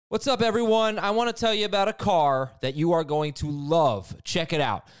What's up, everyone? I want to tell you about a car that you are going to love. Check it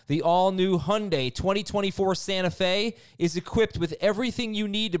out. The all-new Hyundai 2024 Santa Fe is equipped with everything you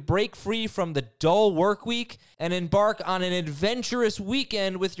need to break free from the dull work week and embark on an adventurous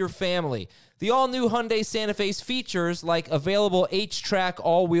weekend with your family. The all-new Hyundai Santa Fe's features like available H-Track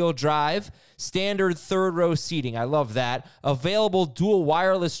all-wheel drive, standard third-row seating, I love that, available dual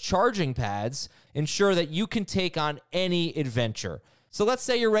wireless charging pads, ensure that you can take on any adventure. So let's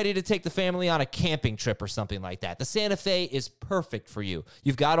say you're ready to take the family on a camping trip or something like that. The Santa Fe is perfect for you.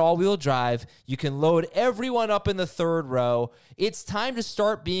 You've got all-wheel drive. You can load everyone up in the third row. It's time to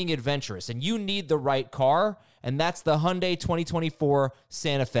start being adventurous, and you need the right car, and that's the Hyundai 2024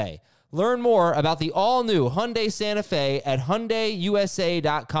 Santa Fe. Learn more about the all-new Hyundai Santa Fe at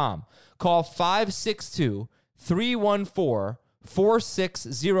HyundaiUSA.com. Call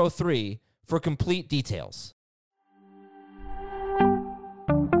 562-314-4603 for complete details.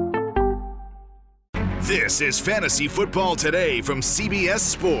 This is Fantasy Football Today from CBS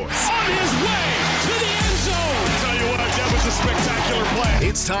Sports. On his way to the end zone. I'll tell you what, that was a spectacular play.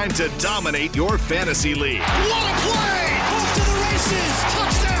 It's time to dominate your fantasy league. What a play! Off to the races.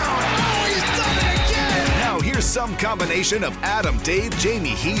 Touchdown. Oh, he's done it again. Now here's some combination of Adam, Dave, Jamie,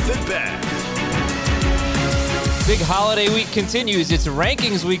 Heath, and Ben. Big holiday week continues. It's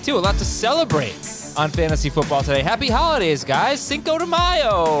rankings week, too. A lot to celebrate on Fantasy Football Today. Happy holidays, guys. Cinco de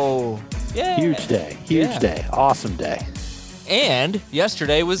Mayo. Yeah. Huge day. Awesome day. And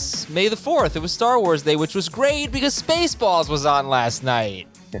yesterday was May the 4th. It was Star Wars Day, which was great because Spaceballs was on last night.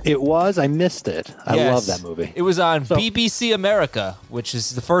 It was. I missed it. I love that movie. It was on BBC America, which is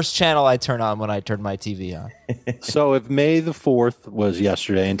the first channel I turn on when I turn my TV on. So if May the 4th was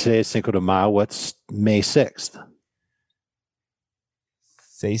yesterday and today is Cinco de Mayo, what's May 6th?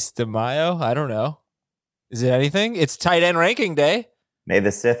 6 de Mayo? I don't know. Is it anything? It's tight end ranking day. May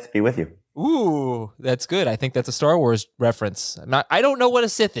the Sith be with you. Ooh, that's good. I think that's a Star Wars reference. I don't know what a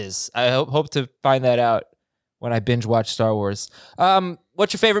Sith is. I hope to find that out when I binge watch Star Wars.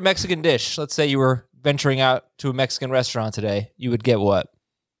 What's your favorite Mexican dish? Let's say you were venturing out to a Mexican restaurant today. You would get what?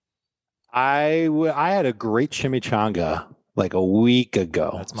 I had a great chimichanga like a week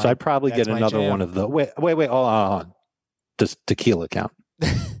ago. So I'd probably get another one of the wait, hold on. Does tequila count?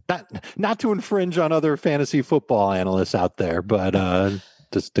 not to infringe on other fantasy football analysts out there, but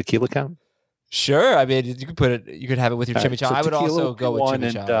does tequila count? Sure. I mean, you could have it with your chimichanga. So I would also go with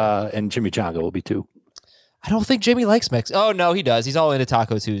chimichanga. And chimichanga will be 2. I don't think Jamie likes Mexican. Oh, no, he does. He's all into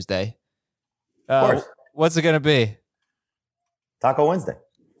Taco Tuesday. Of course. What's it going to be? Taco Wednesday.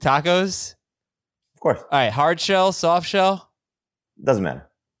 Tacos? Of course. All right. Hard shell, soft shell? Doesn't matter.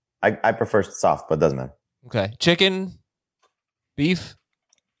 I prefer soft, but doesn't matter. Okay. Chicken? Beef?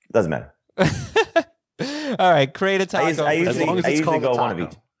 Doesn't matter. All right. Create a taco. I usually go one of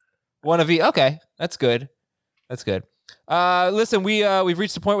each. One of each. Okay. That's good. Listen, we've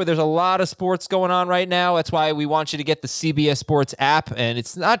reached the point where there's a lot of sports going on right now. That's why we want you to get the CBS Sports app. And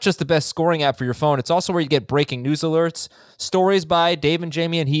it's not just the best scoring app for your phone. It's also where you get breaking news alerts, stories by Dave and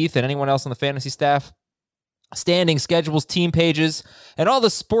Jamie and Heath and anyone else on the fantasy staff, standing schedules, team pages, and all the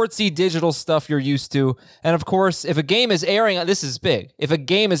sportsy digital stuff you're used to. And of course, if a game is airing, this is big. If a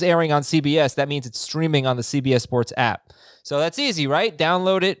game is airing on CBS, that means it's streaming on the CBS Sports app. So that's easy, right?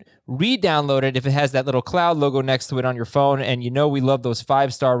 Download it, re-download it if it has that little cloud logo next to it on your phone. And you know we love those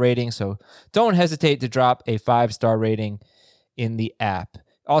 5-star ratings, so don't hesitate to drop a 5-star rating in the app.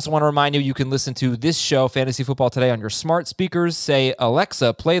 Also want to remind you can listen to this show, Fantasy Football Today, on your smart speakers. Say,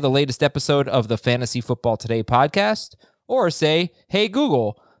 Alexa, play the latest episode of the Fantasy Football Today podcast. Or say, hey,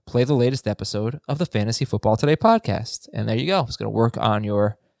 Google, play the latest episode of the Fantasy Football Today podcast. And there you go. It's going to work on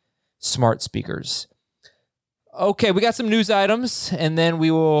your smart speakers. Okay, we got some news items, and then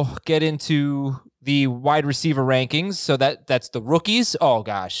we will get into the wide receiver rankings. So that's the rookies. Oh,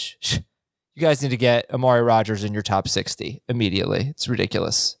 gosh. You guys need to get Amari Rodgers in your top 60 immediately. It's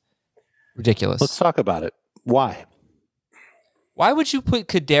ridiculous. Let's talk about it. Why? Why would you put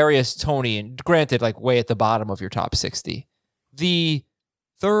Kadarius Toney in, granted, like way at the bottom of your top 60? The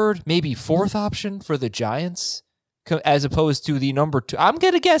third, maybe fourth option for the Giants, as opposed to the number 2. I'm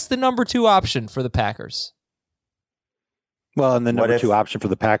going to guess the number 2 option for the Packers. Well, and the number 2 option for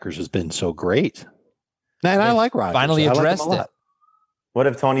the Packers has been so great. And I like Rodgers. Finally addressed it. What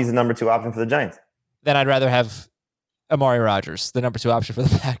if Tony's the number 2 option for the Giants? Then I'd rather have Amari Rodgers, the number 2 option for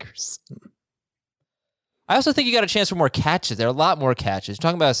the Packers. I also think you got a chance for more catches. There are a lot more catches. You're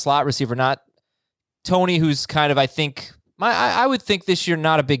talking about a slot receiver, not Tony, who's kind of, I think, I would think this year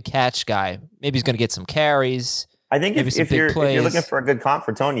not a big catch guy. Maybe he's going to get some carries. I think if you're looking for a good comp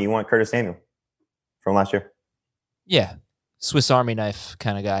for Tony, you want Curtis Samuel from last year. Yeah. Swiss Army knife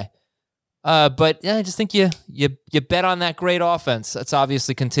kind of guy. But yeah, I just think you bet on that great offense. That's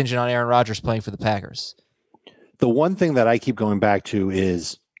obviously contingent on Aaron Rodgers playing for the Packers. The one thing that I keep going back to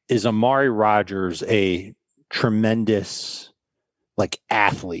is Amari Rodgers a tremendous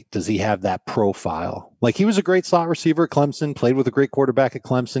athlete? Does he have that profile? He was a great slot receiver at Clemson, played with a great quarterback at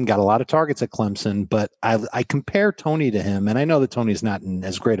Clemson, got a lot of targets at Clemson, but I compare Tony to him, and I know that Tony's not in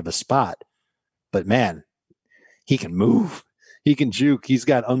as great of a spot, but man, he can move. He can juke. He's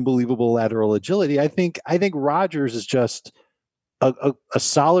got unbelievable lateral agility. I think Rodgers is just a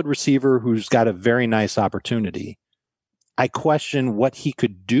solid receiver who's got a very nice opportunity. I question what he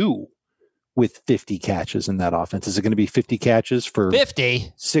could do with 50 catches in that offense. Is it going to be 50 catches for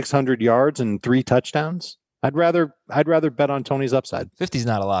 600 yards and 3 touchdowns? I'd rather bet on Tony's upside. 50 is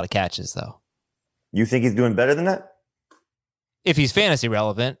not a lot of catches, though. You think he's doing better than that? If he's fantasy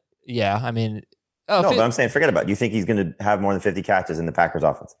relevant, yeah. I mean, but I'm saying forget about it. You think he's going to have more than 50 catches in the Packers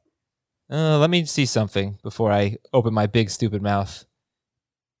offense? Let me see something before I open my big stupid mouth.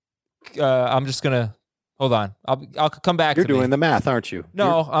 I'm just gonna hold on. I'll come back. You're doing the math, aren't you?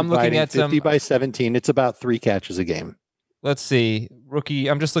 No, I'm looking at 50 by 17. It's about 3 catches a game. Let's see, rookie.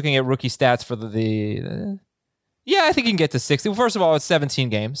 I'm just looking at rookie stats for yeah, I think he can get to 60. Well, first of all, it's 17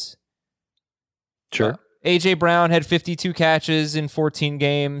 games. Sure. AJ Brown had 52 catches in 14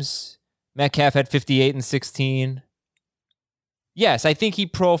 games. Metcalf had 58 in 16. Yes, I think he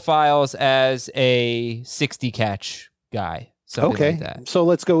profiles as a 60 catch guy. Okay, like that. So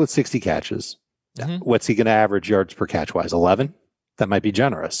let's go with 60 catches. Mm-hmm. What's he going to average yards per catch wise? 11? That might be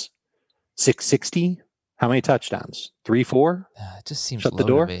generous. 660? How many touchdowns? 3, 4? It just seems Shut low the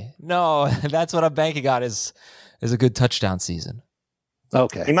door? to me. No, that's what I'm banking on is a good touchdown season.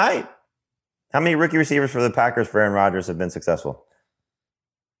 Okay. He might. How many rookie receivers for the Packers for Aaron Rodgers have been successful?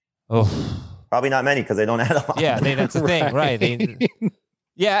 Oh, probably not many because they don't add a lot. Yeah, that's the thing, right?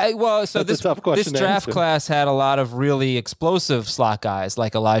 Yeah, well, so this draft class had a lot of really explosive slot guys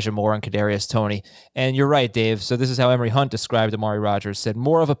like Elijah Moore and Kadarius Toney. And you're right, Dave. So this is how Emory Hunt described Amari Rodgers, said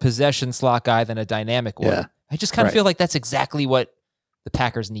more of a possession slot guy than a dynamic one. Yeah. I just kind of feel like that's exactly what the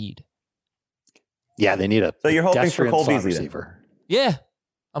Packers need. Yeah, they need a So you're hoping for Cole Beasley receiver. Yeah.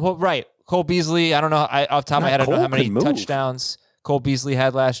 Right. Cole Beasley, I don't know. Off the top of my head, I don't know how many touchdowns Cole Beasley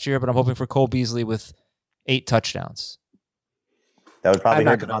had last year, but I'm hoping for Cole Beasley with 8 touchdowns. That would probably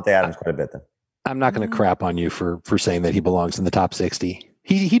hurt Devontae Adams quite a bit then. I'm not going to crap on you for saying that he belongs in the top 60.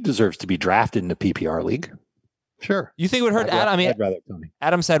 He deserves to be drafted in a PPR league. Sure. You think it would hurt Adam? I mean, I'd rather Tony.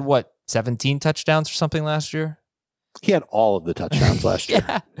 Adams had 17 touchdowns or something last year? He had all of the touchdowns last year.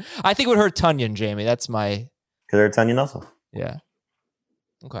 Yeah. I think it would hurt Tunyon, Jamie. That's my... Could hurt Tunyon also. Yeah.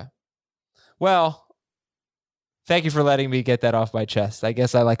 Okay. Well, thank you for letting me get that off my chest. I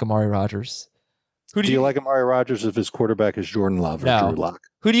guess I like Amari Rodgers. Do you like Amari Rodgers if his quarterback is Jordan Love or Drew Lock?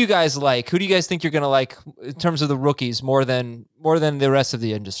 Who do you guys like? Who do you guys think you're going to like in terms of the rookies more than the rest of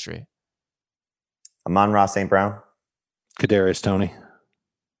the industry? Amon-Ra St. Brown. Kadarius Toney.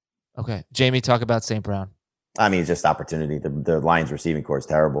 Okay. Jamie, talk about St. Brown. I mean, it's just opportunity. The Lions receiving core is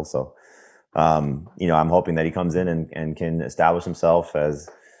terrible. So, I'm hoping that he comes in and can establish himself as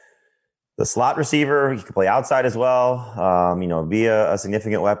the slot receiver. He can play outside as well. Be a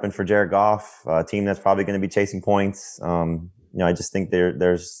significant weapon for Jared Goff, a team that's probably going to be chasing points. I just think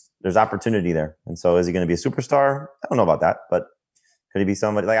there's opportunity there. And so is he going to be a superstar? I don't know about that, but could he be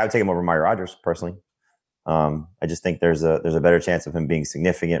somebody I would take him over Amari Rodgers personally. I just think there's a better chance of him being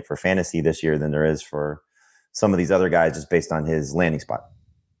significant for fantasy this year than there is for some of these other guys just based on his landing spot.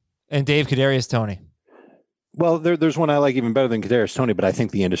 And Dave, Kadarius Toney. Well, there's one I like even better than Kadarius Toney, but I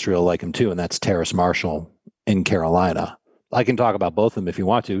think the industry will like him too, and that's Terrace Marshall in Carolina. I can talk about both of them if you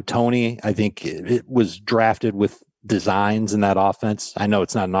want to. Toney, I think it was drafted with designs in that offense. I know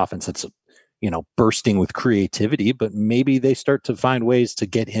it's not an offense that's bursting with creativity, but maybe they start to find ways to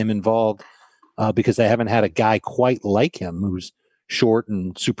get him involved because they haven't had a guy quite like him who's short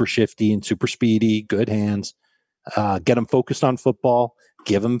and super shifty and super speedy, good hands. Get him focused on football,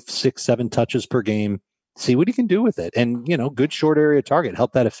 give him 6-7 touches per game. See what he can do with it. And, good short area target.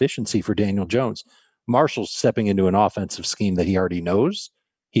 Help that efficiency for Daniel Jones. Marshall's stepping into an offensive scheme that he already knows.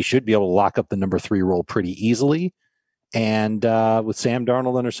 He should be able to lock up the number 3 role pretty easily. And with Sam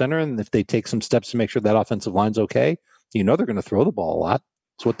Darnold under center, and if they take some steps to make sure that offensive line's okay, they're going to throw the ball a lot.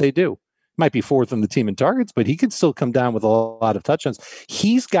 It's what they do. Might be 4th on the team in targets, but he could still come down with a lot of touchdowns.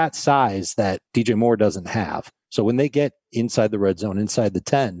 He's got size that DJ Moore doesn't have. So when they get inside the red zone, inside the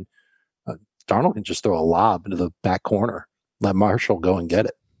 10, Darnold can just throw a lob into the back corner. Let Marshall go and get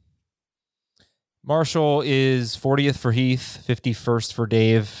it. Marshall is 40th for Heath, 51st for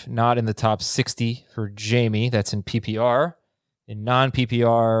Dave, not in the top 60 for Jamie. That's in PPR. In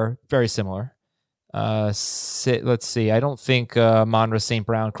non-PPR, very similar. Let's see. I don't think Monra St.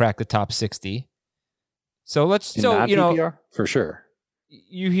 Brown cracked the top 60. So let's in non-PPR? For sure.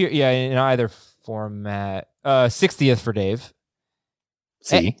 You hear in either format. 60th for Dave.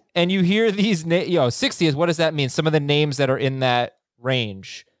 See? And you hear these 60th, what does that mean? Some of the names that are in that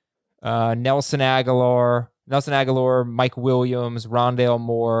range. Nelson Aguilar, Mike Williams, Rondale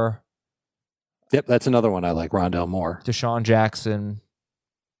Moore. Yep, that's another one I like, Rondale Moore. Deshaun Jackson.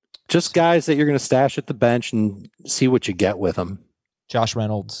 Just guys that you're going to stash at the bench and see what you get with them. Josh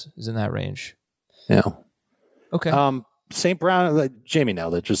Reynolds is in that range. Yeah. Okay. St. Brown, Jamie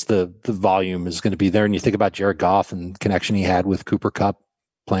nailed it. Just the volume is going to be there. And you think about Jared Goff and the connection he had with Cooper Kupp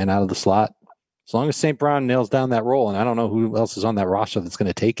playing out of the slot. As long as St. Brown nails down that role, and I don't know who else is on that roster that's going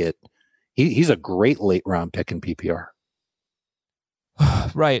to take it, he's a great late round pick in PPR.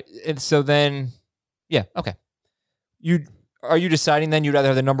 Right. And so then, yeah, okay. Are you deciding then you'd rather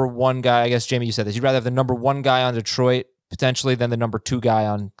have the number one guy? I guess, Jamie, you said this. You'd rather have the number one guy on Detroit potentially than the number two guy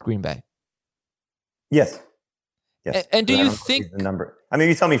on Green Bay? Yes. Yes. And do you think the number? I mean,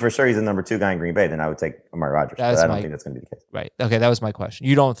 if you tell me for sure he's the number two guy in Green Bay, then I would take Amari Rodgers. But I don't think that's going to be the case. Right. Okay, that was my question.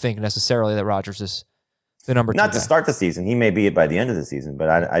 You don't think necessarily that Rodgers is the number two Not guy. to start the season. He may be it by the end of the season, but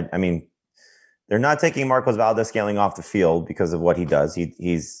I mean, they're not taking Marcos Valdes-Scantling off the field because of what he does.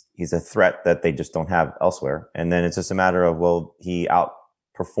 He's a threat that they just don't have elsewhere. And then it's just a matter of, will he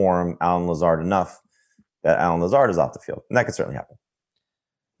outperform Allen Lazard enough that Allen Lazard is off the field? And that could certainly happen.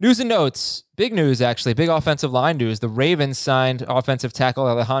 News and notes. Big news, actually. Big offensive line news. The Ravens signed offensive tackle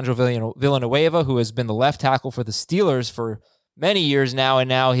Alejandro Villanueva, who has been the left tackle for the Steelers for many years now, and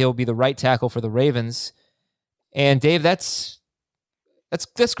now he'll be the right tackle for the Ravens. And Dave, that's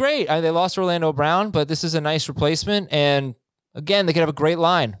great. They lost Orlando Brown, but this is a nice replacement. And again, they could have a great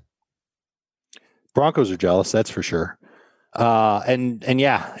line. Broncos are jealous, that's for sure. And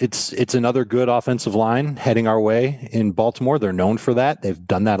yeah, it's another good offensive line heading our way in Baltimore. They're known for that. They've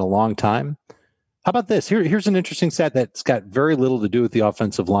done that a long time. How about this? Here's an interesting stat that's got very little to do with the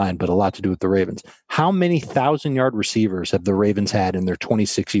offensive line, but a lot to do with the Ravens. How many 1,000-yard receivers have the Ravens had in their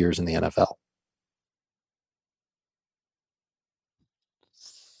 26 years in the NFL?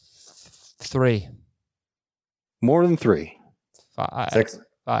 3. More than 3. 5. 6.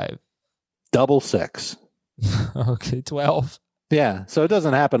 5. Double 6. Okay, 12. Yeah, so it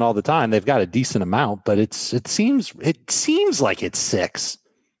doesn't happen all the time. They've got a decent amount, but it seems like it's 6.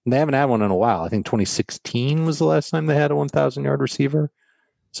 And they haven't had one in a while. I think 2016 was the last time they had a 1,000-yard receiver.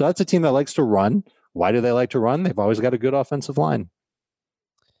 So that's a team that likes to run. Why do they like to run? They've always got a good offensive line.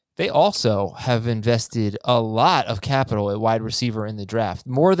 They also have invested a lot of capital at wide receiver in the draft,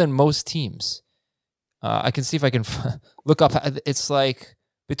 more than most teams. I can see if I can look up. It's like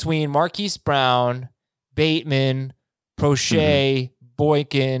between Marquise Brown, Bateman, Prochet,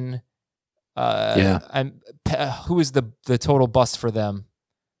 Boykin. Who is the total bust for them?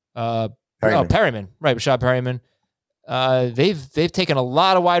 Perryman, right? Rashad Perryman. They've taken a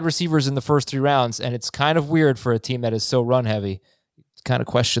lot of wide receivers in the first 3 rounds, and it's kind of weird for a team that is so run heavy. Kind of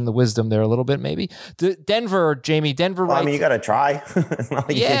question the wisdom there a little bit, maybe. Denver, Jamie. Well, I mean, you got to try.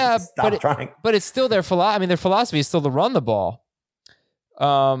 Yeah, but it's still their philosophy. I mean, their philosophy is still to run the ball.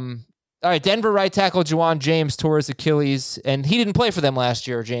 All right, Denver right tackle Juwan James tore his Achilles, and he didn't play for them last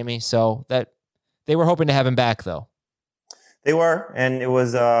year, Jamie. So that they were hoping to have him back, though. They were, and it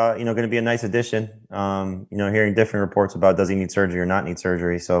was going to be a nice addition. Hearing different reports about does he need surgery or not need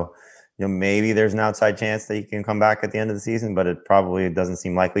surgery. So, maybe there's an outside chance that he can come back at the end of the season, but it probably doesn't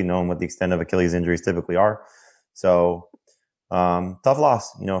seem likely, knowing what the extent of Achilles injuries typically are. So, tough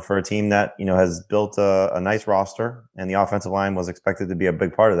loss, for a team that, has built a nice roster, and the offensive line was expected to be a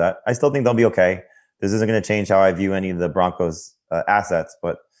big part of that. I still think they'll be okay. This isn't going to change how I view any of the Broncos assets,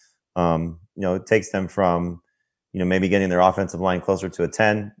 but, it takes them from, maybe getting their offensive line closer to a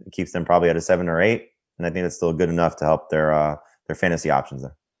 10. It keeps them probably at a 7 or 8. And I think that's still good enough to help their fantasy options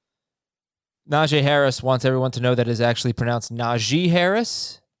there. Najee Harris wants everyone to know that it is actually pronounced Najee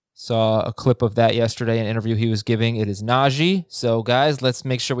Harris. Saw a clip of that yesterday, an interview he was giving. It is Najee. So, guys, let's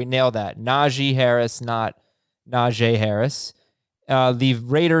make sure we nail that. Najee Harris, not Najee Harris. The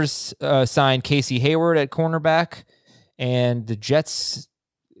Raiders signed Casey Hayward at cornerback, and the Jets'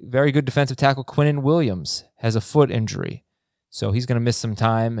 very good defensive tackle Quinnen Williams has a foot injury. So he's going to miss some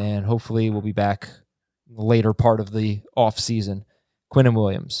time, and hopefully will be back in the later part of the offseason. Quinnen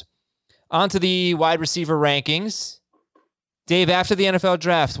Williams. On to the wide receiver rankings. Dave, after the NFL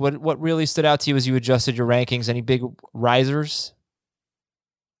draft, what really stood out to you as you adjusted your rankings? Any big risers?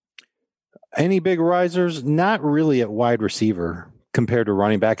 Any big risers? Not really at wide receiver compared to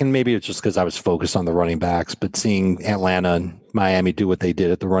running back. And maybe it's just because I was focused on the running backs, but seeing Atlanta and Miami do what they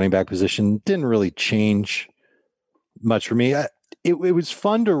did at the running back position. Didn't really change much for me. It was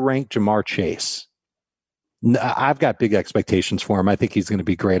fun to rank Ja'Marr Chase. I've got big expectations for him. I think he's going to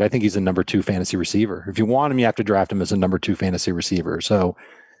be great. I think he's a number 2 fantasy receiver. If you want him, you have to draft him as a number 2 fantasy receiver. So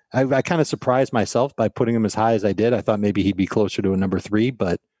I kind of surprised myself by putting him as high as I did. I thought maybe he'd be closer to a number 3,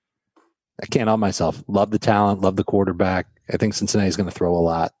 but I can't help myself. Love the talent, love the quarterback. I think Cincinnati's going to throw a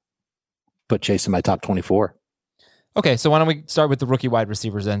lot. Put Chase in my top 24. Okay, so why don't we start with the rookie wide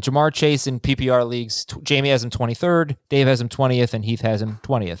receivers then? Ja'Marr Chase in PPR leagues, Jamie has him 23rd, Dave has him 20th, and Heath has him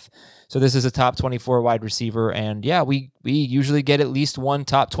 20th. So this is a top 24 wide receiver, and yeah, we usually get at least one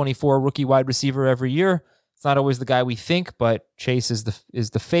top 24 rookie wide receiver every year. It's not always the guy we think, but Chase is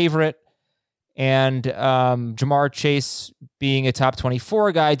the favorite. And Ja'Marr Chase being a top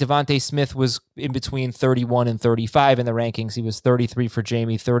 24 guy, Devontae Smith was in between 31 and 35 in the rankings. He was 33 for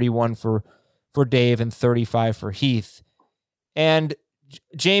Jamie, 31 for Dave, and 35 for Heath. And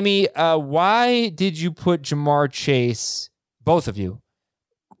Jamie, why did you put Ja'Marr Chase, both of you,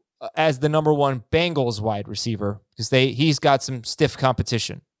 as the number 1 Bengals wide receiver? Because he's got some stiff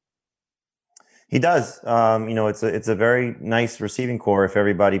competition. He does. It's a very nice receiving core if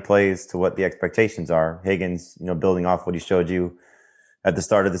everybody plays to what the expectations are. Higgins, building off what he showed you at the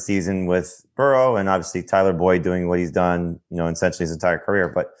start of the season with Burrow, and obviously Tyler Boyd doing what he's done, essentially his entire career.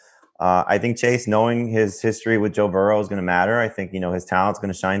 But I think Chase, knowing his history with Joe Burrow, is going to matter. I think, his talent's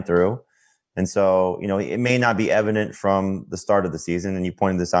going to shine through. And so, it may not be evident from the start of the season. And you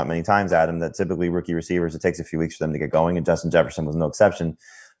pointed this out many times, Adam, that typically rookie receivers, it takes a few weeks for them to get going. And Justin Jefferson was no exception.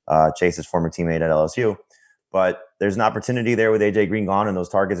 Chase's former teammate at LSU. But there's an opportunity there with AJ Green gone and those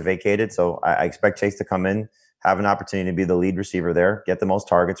targets vacated. So I expect Chase to come in, have an opportunity to be the lead receiver there, get the most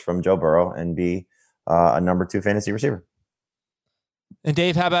targets from Joe Burrow, and be a number 2 fantasy receiver. And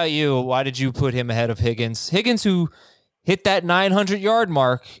Dave, how about you? Why did you put him ahead of Higgins? Higgins, who hit that 900-yard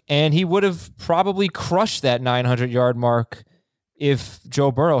mark, and he would have probably crushed that 900-yard mark if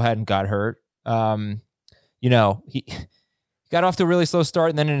Joe Burrow hadn't got hurt. He got off to a really slow start,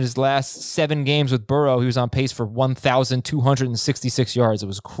 and then in his last 7 games with Burrow, he was on pace for 1,266 yards. It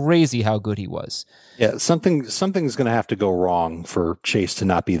was crazy how good he was. Yeah, something's going to have to go wrong for Chase to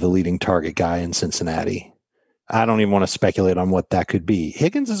not be the leading target guy in Cincinnati. I don't even want to speculate on what that could be.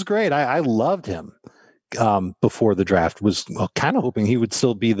 Higgins is great. I loved him before the draft. Was kind of hoping he would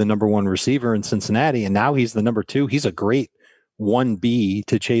still be the number 1 receiver in Cincinnati, and now he's the number 2. He's a great 1B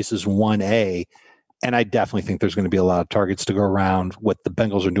to Chase's 1A. And I definitely think there's going to be a lot of targets to go around. What the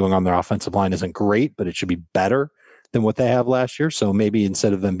Bengals are doing on their offensive line isn't great, but it should be better than what they have last year. So maybe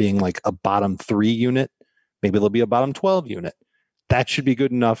instead of them being like a bottom 3 unit, maybe they'll be a bottom 12 unit. That should be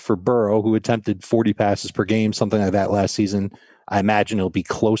good enough for Burrow, who attempted 40 passes per game, something like that last season. I imagine it'll be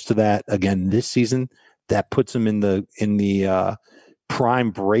close to that again this season. That puts him in the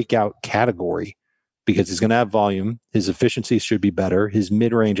prime breakout category, because he's going to have volume. His efficiency should be better. His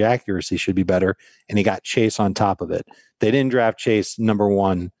mid-range accuracy should be better. And he got Chase on top of it. They didn't draft Chase number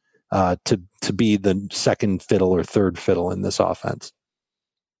 1 to be the second fiddle or third fiddle in this offense.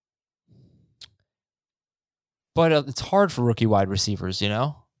 But it's hard for rookie wide receivers,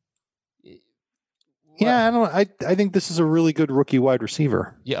 Yeah, I think this is a really good rookie wide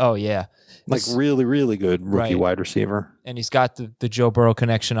receiver. Yeah. Oh, yeah. Really, really good rookie wide receiver. And he's got the Joe Burrow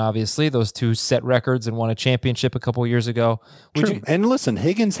connection, obviously. Those 2 set records and won a championship a couple years ago. True. And listen,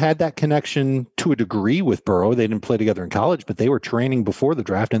 Higgins had that connection to a degree with Burrow. They didn't play together in college, but they were training before the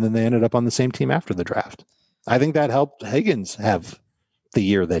draft, and then they ended up on the same team after the draft. I think that helped Higgins have the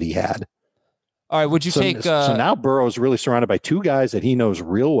year that he had. All right, would you take... So now Burrow's really surrounded by 2 guys that he knows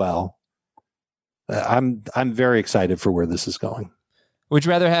real well. I'm very excited for where this is going. Would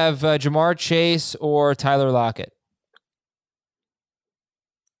you rather have Ja'Marr Chase or Tyler Lockett?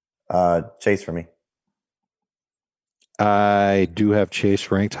 Chase for me. I do have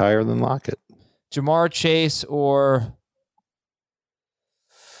Chase ranked higher than Lockett. Ja'Marr Chase or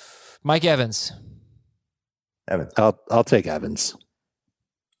Mike Evans? Evans. I'll take Evans.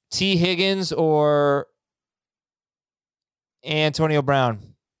 T. Higgins or Antonio Brown?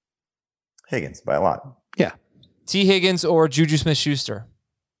 Higgins by a lot. Yeah. T. Higgins or Juju Smith-Schuster?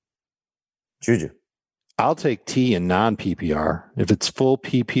 Juju. I'll take T in non-PPR. If it's full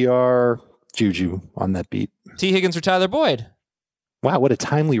PPR, Juju on that beat. T. Higgins or Tyler Boyd? Wow, what a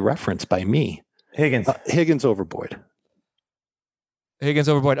timely reference by me. Higgins. Higgins over Boyd. Higgins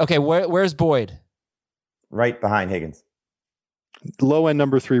over Boyd. Okay, where's Boyd? Right behind Higgins. Low-end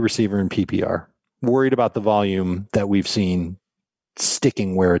number 3 receiver in PPR. Worried about the volume that we've seen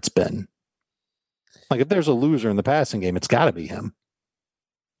sticking where it's been. Like, if there's a loser in the passing game, it's got to be him.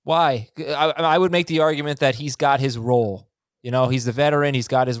 Why? I would make the argument that he's got his role. He's the veteran. He's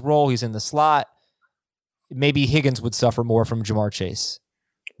got his role. He's in the slot. Maybe Higgins would suffer more from Jamar Chase.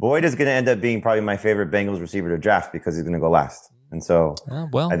 Boyd is going to end up being probably my favorite Bengals receiver to draft because he's going to go last. And so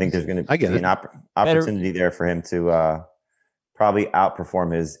I think there's going to be an opportunity there for him to probably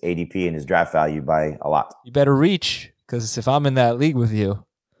outperform his ADP and his draft value by a lot. You better reach, because if I'm in that league with you,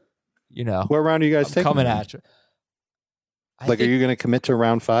 what round are you guys taking? Coming at you. Are you going to commit to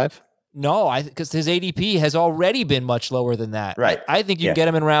round 5? No, because his ADP has already been much lower than that. Right. I think you can get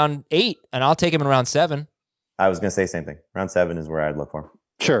him in round 8, and I'll take him in round 7. I was going to say the same thing. Round 7 is where I'd look for him.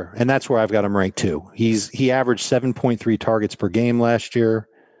 Sure, and that's where I've got him ranked too. He averaged 7.3 targets per game last year.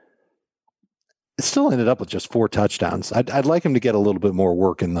 It still ended up with just 4 touchdowns. I'd like him to get a little bit more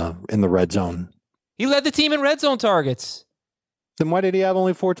work in the red zone. He led the team in red zone targets. Then why did he have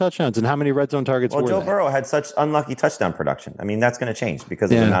only 4 touchdowns? And how many red zone targets were there? Joe Burrow had such unlucky touchdown production. I mean, that's going to change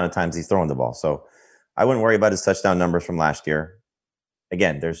because of the amount of times he's throwing the ball. So I wouldn't worry about his touchdown numbers from last year.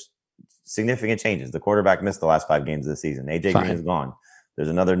 Again, there's significant changes. The quarterback missed the last 5 games of the season. AJ Green is gone. There's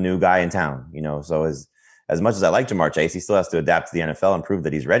another new guy in town, so as much as I like Jamar Chase, he still has to adapt to the NFL and prove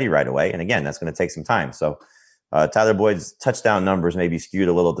that he's ready right away. And again, that's going to take some time. So Tyler Boyd's touchdown numbers may be skewed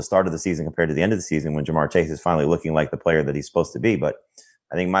a little at the start of the season compared to the end of the season when Jamar Chase is finally looking like the player that he's supposed to be. But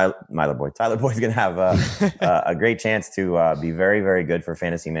I think Tyler Boyd's going to have a great chance to be very, very good for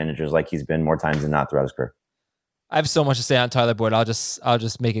fantasy managers like he's been more times than not throughout his career. I have so much to say on Tyler Boyd. I'll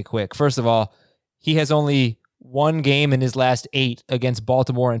just make it quick. First of all, he has only 1 game in his last 8 against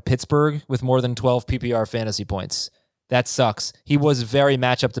Baltimore and Pittsburgh with more than 12 PPR fantasy points. That sucks. He was very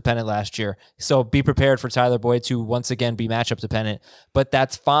matchup dependent last year. So be prepared for Tyler Boyd to once again be matchup dependent. But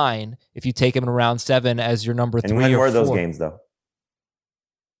that's fine if you take him in round 7 as your number 3 or 4. And when were those games, though?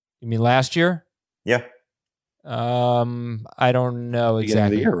 You mean last year? Yeah. I don't know exactly. Beginning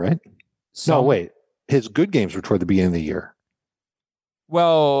of the year, right? No, wait. His good games were toward the beginning of the year.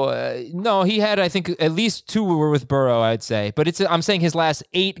 Well, no, he had, I think, at least 2 were with Burrow, I'd say. But I'm saying his last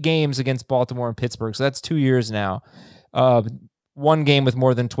 8 games against Baltimore and Pittsburgh. So that's 2 years now. 1 game with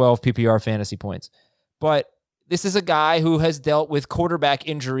more than 12 PPR fantasy points. But this is a guy who has dealt with quarterback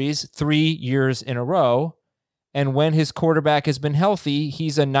injuries 3 years in a row. And when his quarterback has been healthy,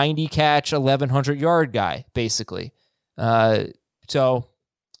 he's a 90-catch, 1,100-yard guy, basically. But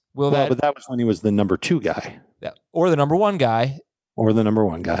that was when he was the number 2 guy. Or the number 1 guy. Or the number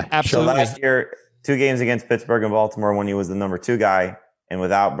 1 guy. Absolutely. So last year, 2 games against Pittsburgh and Baltimore when he was the number 2 guy and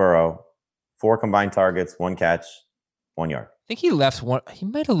without Burrow, 4 combined targets, 1 catch, 1 yard. I think he left one. He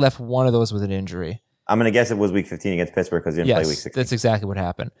might have left one of those with an injury. I'm going to guess it was week 15 against Pittsburgh because he didn't play week 16. That's exactly what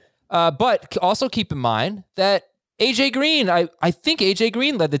happened. But also keep in mind that AJ Green, I think AJ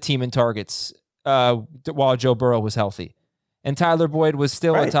Green led the team in targets while Joe Burrow was healthy. And Tyler Boyd was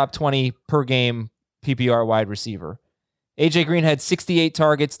still a top 20 per game PPR wide receiver. AJ Green had 68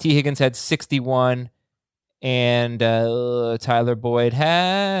 targets. T. Higgins had 61. And Tyler Boyd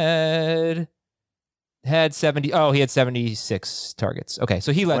had 70. Oh, he had 76 targets. Okay,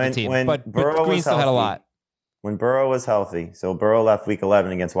 so he led the team. But Green still had a lot. When Burrow was healthy, so Burrow left week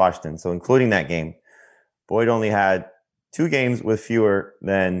 11 against Washington. So including that game, Boyd only had 2 games with fewer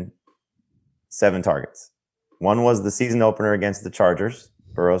than 7 targets. One was the season opener against the Chargers,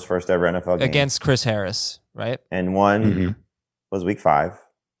 Burrow's first ever NFL game. Against Chris Harris, right? And one was week 5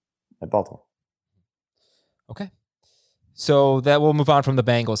 at Baltimore. Okay. So that we'll move on from the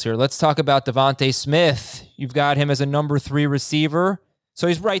Bengals here. Let's talk about Devontae Smith. You've got him as a number 3 receiver. So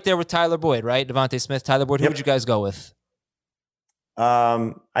he's right there with Tyler Boyd, right? Devontae Smith, Tyler Boyd. Who would you guys go with?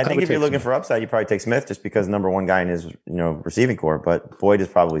 I think if you're looking for upside, you probably take Smith just because number 1 guy in his receiving core. But Boyd is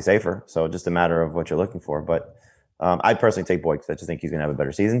probably safer. So just a matter of what you're looking for. But I personally take Boyd because I just think he's going to have a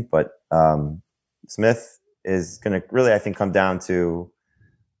better season. But Smith is going to really, I think, come down to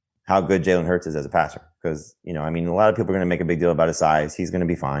how good Jalen Hurts is as a passer. Because, a lot of people are going to make a big deal about his size. He's going to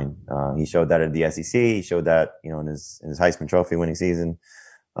be fine. He showed that at the SEC. He showed that, in his Heisman Trophy winning season.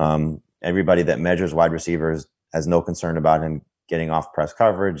 Everybody that measures wide receivers has no concern about him getting off press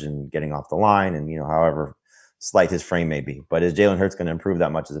coverage and getting off the line and, however slight his frame may be. But is Jalen Hurts going to improve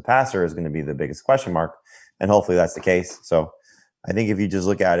that much as a passer is going to be the biggest question mark. And hopefully that's the case. So I think if you just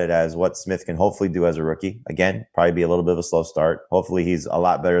look at it as what Smith can hopefully do as a rookie, again, probably be a little bit of a slow start. Hopefully he's a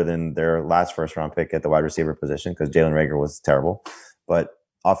lot better than their last first round pick at the wide receiver position because Jalen Reagor was terrible. But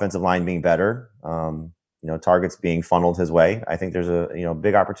offensive line being better, targets being funneled his way, I think there's a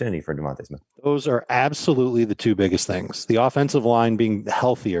big opportunity for Devontae Smith. Those are absolutely the 2 biggest things. The offensive line being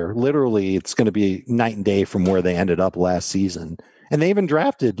healthier, literally it's going to be night and day from where they ended up last season. And they even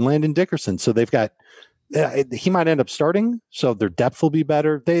drafted Landon Dickerson. So they've got, he might end up starting. So their depth will be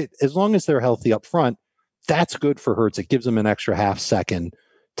better. As long as they're healthy up front, That's good for Hurts. It gives him an extra half second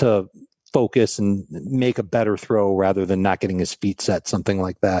to focus and make a better throw rather than not getting his feet set, something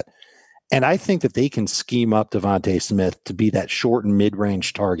like that. And I think that they can scheme up DeVonta Smith to be that short and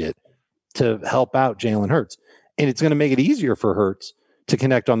mid-range target to help out Jalen Hurts. And it's going to make it easier for Hurts to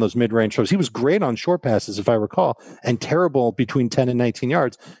connect on those mid-range throws. He was great on short passes, if I recall, and terrible between 10 and 19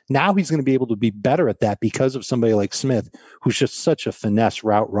 yards. Now he's going to be able to be better at that because of somebody like Smith, who's just such a finesse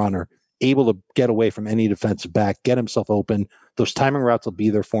route runner, able to get away from any defensive back, get himself open. Those timing routes will be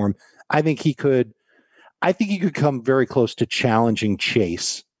there for him. I think he could come very close to challenging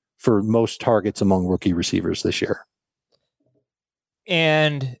Chase for most targets among rookie receivers this year.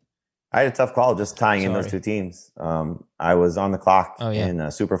 And I had a tough call just tying in those two teams. I was on the clock in a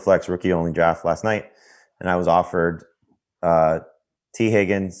Superflex rookie only draft last night, and I was offered T.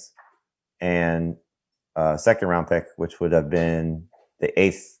 Higgins and a second round pick, which would have been the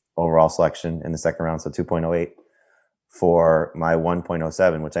 8th overall selection in the second round, so 2.08 for my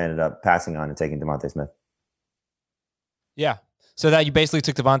 1.07, which I ended up passing on and taking DeVonta Smith. Yeah. So that you basically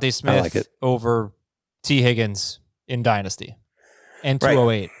took DeVonta Smith over T. Higgins in Dynasty and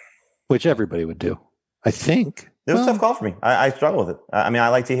 208. Right. Which everybody would do, I think. It was a tough call for me. I struggle with it. I mean, I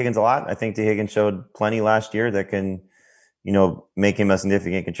like T. Higgins a lot. I think T. Higgins showed plenty last year that can, make him a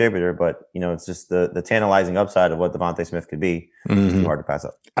significant contributor. But, it's just the tantalizing upside of what DeVonta Smith could be. It's too hard to pass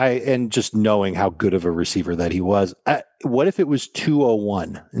up. And just knowing how good of a receiver that he was. What if it was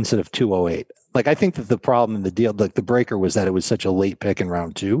 201 instead of 208? Like, I think that the problem in the deal, like the breaker, was that it was such a late pick in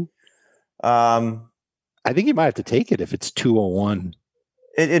round 2. I think you might have to take it if it's 201.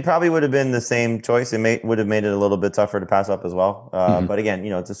 It probably would have been the same choice. It would have made it a little bit tougher to pass up as well. But again,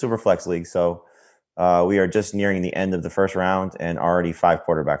 it's a super flex league. So we are just nearing the end of the first round and already 5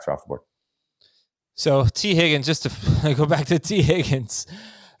 quarterbacks are off the board. So T. Higgins, just to go back to T. Higgins,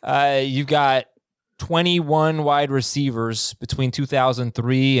 you've got 21 wide receivers between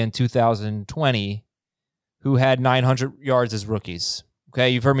 2003 and 2020 who had 900 yards as rookies. Okay,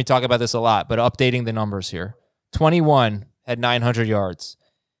 you've heard me talk about this a lot, but updating the numbers here. 21 had 900 yards.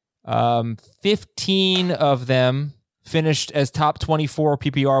 15 of them finished as top 24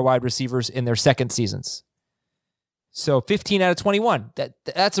 PPR wide receivers in their second seasons. So 15 out of 21.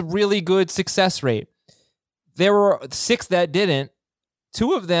 That's a really good success rate. There were 6 that didn't.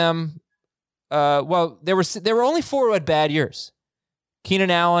 2 of them, there were only 4 who had bad years.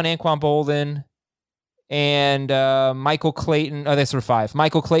 Keenan Allen, Anquan Boldin, and Michael Clayton. Oh, that's 5.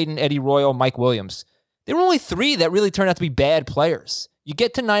 Michael Clayton, Eddie Royal, Mike Williams. There were only 3 that really turned out to be bad players. You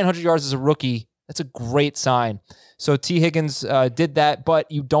get to 900 yards as a rookie, that's a great sign. So T. Higgins did that,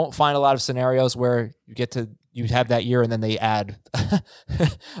 but you don't find a lot of scenarios where you have that year and then they add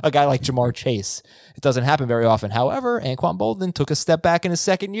a guy like Jamar Chase. It doesn't happen very often. However, Anquan Boldin took a step back in his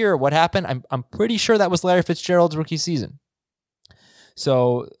second year. What happened? I'm pretty sure that was Larry Fitzgerald's rookie season.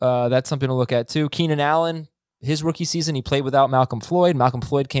 So that's something to look at too. Keenan Allen, his rookie season, he played without Malcolm Floyd. Malcolm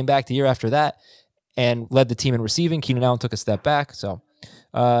Floyd came back the year after that and led the team in receiving. Keenan Allen took a step back. So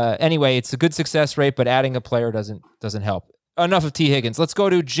anyway, it's a good success rate, but adding a player doesn't help. Enough of T. Higgins. Let's go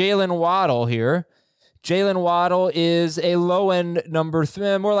to Jalen Waddle here. Jalen Waddle is a low-end number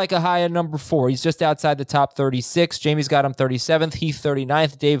 3, more like a high-end number 4. He's just outside the top 36. Jamie's got him 37th, Heath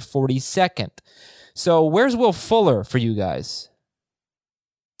 39th, Dave 42nd. So where's Will Fuller for you guys?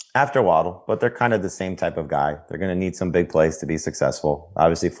 After Waddle, but they're kind of the same type of guy. They're going to need some big plays to be successful.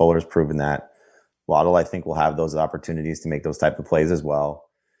 Obviously, Fuller's proven that. Waddle, I think, will have those opportunities to make those type of plays as well.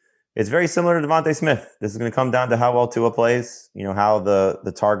 It's very similar to DeVonta Smith. This is going to come down to how well Tua plays, how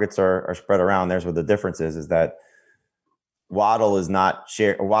the targets are spread around. There's where the difference is that Waddle is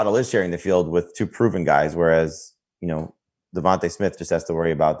sharing the field with 2 proven guys, whereas, DeVonta Smith just has to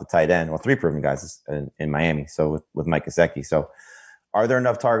worry about the tight end. Well, 3 proven guys in Miami. So with Mike Gesicki. So are there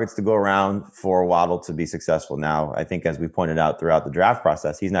enough targets to go around for Waddle to be successful? Now, I think as we pointed out throughout the draft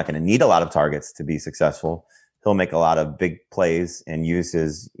process, he's not going to need a lot of targets to be successful. He'll make a lot of big plays and use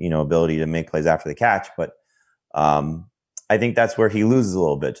his, ability to make plays after the catch. But I think that's where he loses a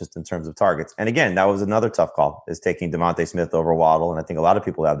little bit just in terms of targets. And again, that was another tough call, is taking DeVonta Smith over Waddle. And I think a lot of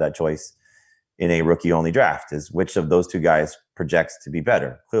people have that choice in a rookie only draft, is which of those 2 guys projects to be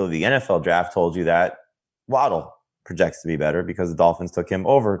better. Clearly the NFL draft told you that Waddle projects to be better because the Dolphins took him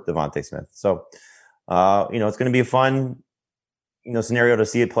over DeVonta Smith. So, it's going to be a fun, scenario to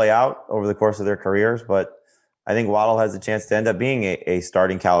see it play out over the course of their careers. But I think Waddle has a chance to end up being a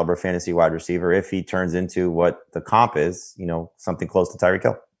starting caliber fantasy wide receiver if he turns into what the comp is, something close to Tyreek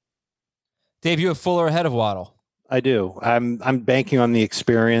Hill. Dave, you have Fuller ahead of Waddle. I do. I'm banking on the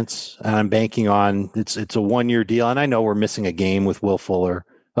experience, and I'm banking on it's a 1-year deal. And I know we're missing a game with Will Fuller,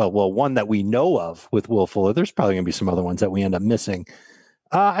 one that we know of with Will Fuller. There's probably going to be some other ones that we end up missing.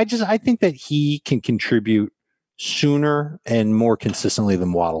 I think that he can contribute sooner and more consistently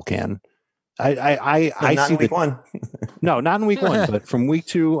than Waddle can. I not see in week one. No, not in week one, but from week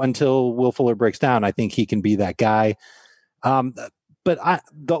 2 until Will Fuller breaks down, I think he can be that guy. But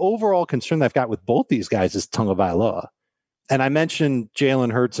the overall concern that I've got with both these guys is Tagovailoa. And I mentioned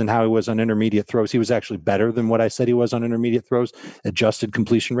Jalen Hurts and how he was on intermediate throws. He was actually better than what I said he was on intermediate throws, adjusted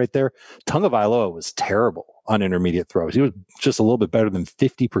completion rate there. Tagovailoa was terrible on intermediate throws. He was just a little bit better than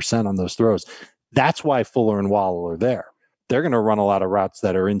 50% on those throws. That's why Fuller and Waddle are there. They're going to run a lot of routes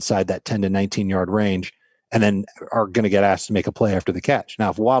that are inside that 10 to 19 yard range and then are going to get asked to make a play after the catch. Now,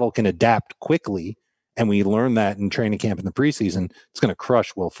 if Waddle can adapt quickly, and we learned that in training camp in the preseason, it's going to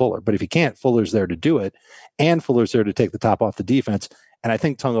crush Will Fuller. But if he can't, Fuller's there to do it, and Fuller's there to take the top off the defense. And I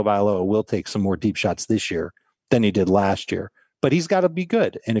think Tagovailoa will take some more deep shots this year than he did last year. But he's got to be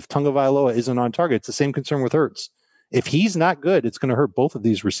good. And if Tagovailoa isn't on target, it's the same concern with Hurts. If he's not good, it's going to hurt both of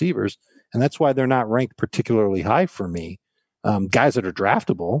these receivers. And that's why they're not ranked particularly high for me. Guys that are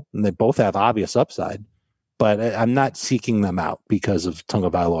draftable, and they both have obvious upside. But I'm not seeking them out because of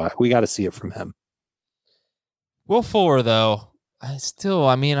Tagovailoa. We got to see it from him. Will Fuller, though, I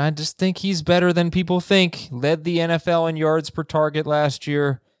just think he's better than people think. Led the NFL in yards per target last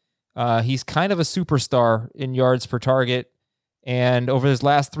year. He's kind of a superstar in yards per target. And over his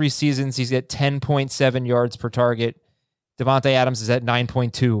last 3 seasons, he's at 10.7 yards per target. Devontae Adams is at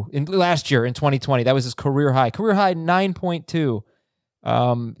 9.2. Last year, in 2020, that was his career high. Career high, 9.2.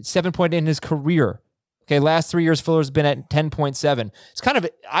 7.8 in his career. Okay, last 3 years, Fuller's been at 10.7.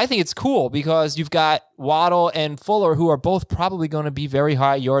 I think it's cool because you've got Waddle and Fuller who are both probably going to be very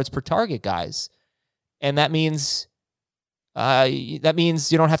high yards per target guys. And that means you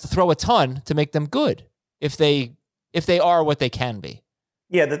don't have to throw a ton to make them good if they are what they can be.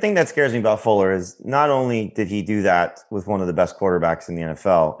 Yeah, the thing that scares me about Fuller is not only did he do that with one of the best quarterbacks in the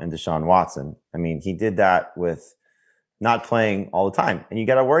NFL in Deshaun Watson. I mean, he did that with not playing all the time. And you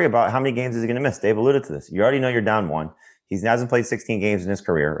got to worry about how many games is he going to miss. Dave alluded to this. You already know you're down 1. He hasn't played 16 games in his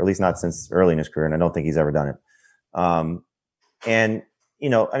career, or at least not since early in his career, and I don't think he's ever done it.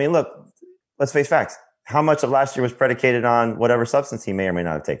 Look, let's face facts. How much of last year was predicated on whatever substance he may or may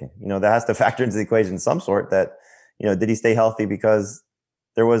not have taken? That has to factor into the equation in some sort that, did he stay healthy because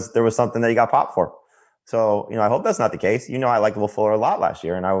there was something that he got popped for? So, I hope that's not the case. I liked Will Fuller a lot last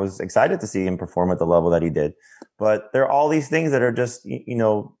year, and I was excited to see him perform at the level that he did. But there are all these things that are just,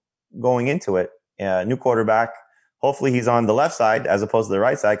 going into it. New quarterback. Hopefully he's on the left side as opposed to the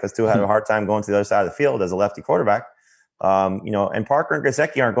right side because Tua had a hard time going to the other side of the field as a lefty quarterback. And Parker and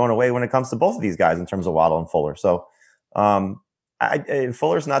Gesicki aren't going away when it comes to both of these guys in terms of Waddle and Fuller. So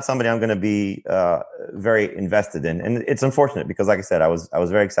Fuller's not somebody I'm going to be very invested in. And it's unfortunate because, like I said, I was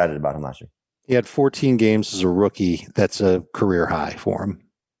very excited about him last year. He had 14 games as a rookie. That's a career high for him.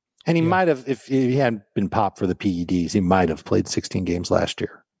 And he might have, if he hadn't been popped for the PEDs, he might have played 16 games last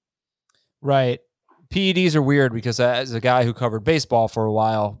year. Right. PEDs are weird because as a guy who covered baseball for a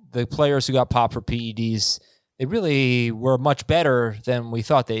while, the players who got popped for PEDs, they really were much better than we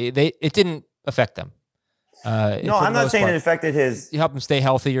thought. It didn't affect them. No, I'm not saying it affected his. You help him stay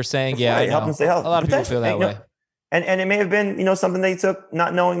healthy. You're saying, yeah, right, help him stay healthy. A lot of people feel that way. And it may have been, something they took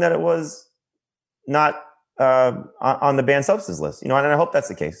not knowing that it was not on the banned substance list, and I hope that's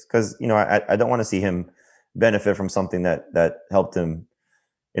the case because, I don't want to see him benefit from something that helped him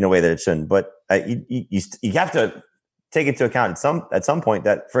in a way that it shouldn't. But you have to take into account at some point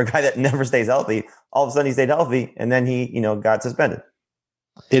that for a guy that never stays healthy, all of a sudden he stayed healthy and then he, got suspended.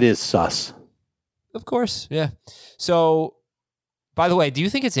 It is sus. Of course. Yeah. So, by the way, do you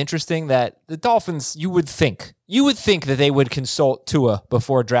think it's interesting that the Dolphins, you would think that they would consult Tua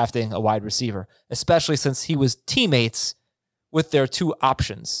before drafting a wide receiver, especially since he was teammates with their 2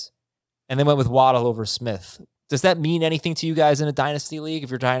 options and they went with Waddle over Smith. Does that mean anything to you guys in a dynasty league if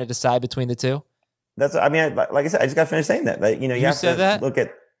you're trying to decide between the 2? Like I said, I just got to finish saying that. You have said to that? Look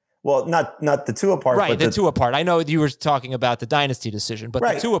at, well, not the Tua part. Right, but the Tua part. I know you were talking about the dynasty decision, but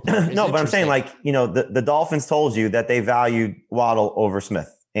right. the Tua part. No, but I'm saying the Dolphins told you that they valued Waddle over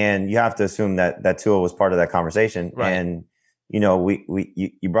Smith, and you have to assume that Tua was part of that conversation. Right. And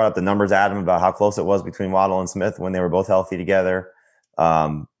you brought up the numbers, Adam, about how close it was between Waddle and Smith when they were both healthy together.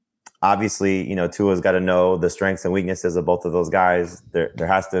 Obviously, Tua's got to know the strengths and weaknesses of both of those guys. There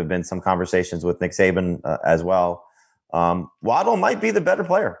has to have been some conversations with Nick Saban as well. Waddle might be the better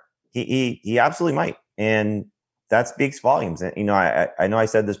player. He absolutely might. And that speaks volumes. And, I know I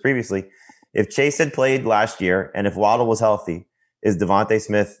said this previously. If Chase had played last year and if Waddle was healthy, is Devontae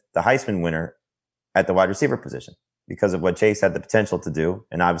Smith the Heisman winner at the wide receiver position? because of what Chase had the potential to do,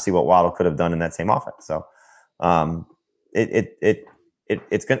 and obviously what Waddle could have done in that same offense. So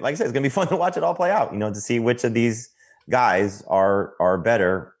it's going, like I said, it's going to be fun to watch it all play out. To see which of these guys are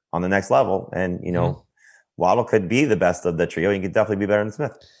better on the next level, and Waddle could be the best of the trio. He could definitely be better than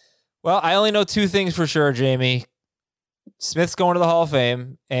Smith. Well, I only know two things for sure, Jamie. Smith's going to the Hall of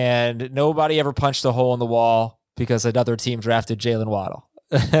Fame, and nobody ever punched a hole in the wall because another team drafted Jalen Waddle.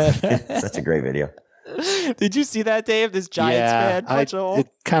 Such a great video. Did you see that, Dave? This Giants fan punch a hole? It's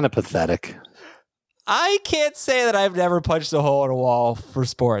kind of pathetic. I can't say that I've never punched a hole in a wall for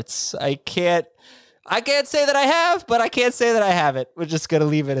sports. I can't say that I have, but I can't say that I haven't. We're just going to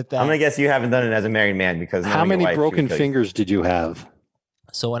leave it at that. I'm going to guess you haven't done it as a married man, because how many broken fingers did you have?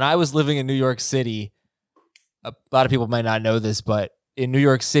 So when I was living in New York City, a lot of people might not know this, but in New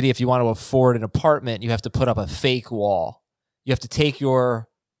York City, if you want to afford an apartment, you have to put up a fake wall. You have to take your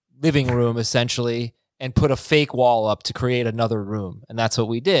living room, essentially, and put a fake wall up to create another room. And that's what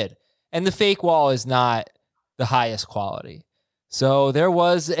we did. And the fake wall is not the highest quality. So there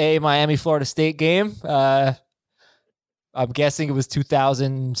was a Miami-Florida State game. I'm guessing it was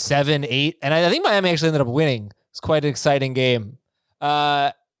 2007, 8. And I think Miami actually ended up winning. It's quite an exciting game.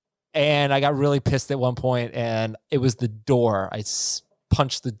 And I got really pissed at one point, and it was the door. I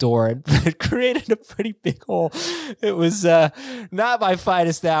punched the door, and it created a pretty big hole. It was not my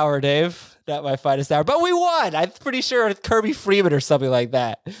finest hour, Dave. Not my finest hour. But we won. I'm pretty sure Kirby Freeman or something like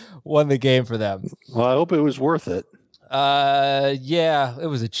that won the game for them. Well, I hope it was worth it. Yeah, it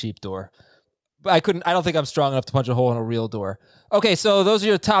was a cheap door. But I don't think I'm strong enough to punch a hole in a real door. Okay, so those are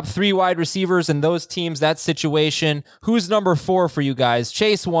your top 3 wide receivers in those teams, that situation. Who's number 4 for you guys?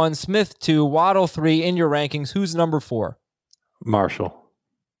 Chase 1, Smith 2, Waddle 3 in your rankings. Who's number 4? Marshall.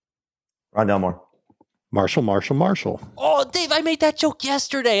 Rondale Moore. Marshall. Oh, Dave, I made that joke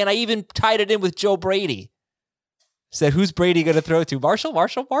yesterday, and I even tied it in with Joe Brady. Said, who's Brady going to throw to? Marshall.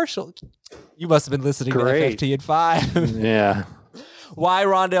 You must have been listening to FFT at 5. Yeah. Why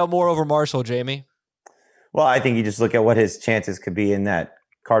Rondale Moore over Marshall, Jamie? Well, I think you just look at what his chances could be in that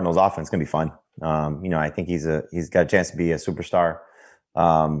Cardinals offense. It's going to be fun. I think he's got a chance to be a superstar. A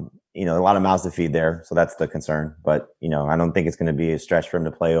lot of mouths to feed there, so that's the concern. But, I don't think it's going to be a stretch for him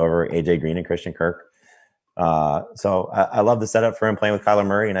to play over AJ Green and Christian Kirk. So I love the setup for him playing with Kyler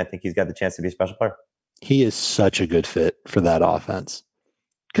Murray, and I think he's got the chance to be a special player. He is such a good fit for that offense.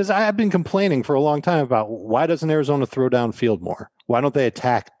 Because I've been complaining for a long time about why doesn't Arizona throw downfield more? Why don't they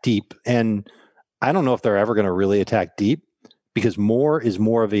attack deep? And I don't know if they're ever going to really attack deep, because Moore is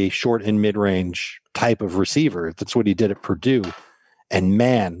more of a short and mid-range type of receiver. That's what he did at Purdue. And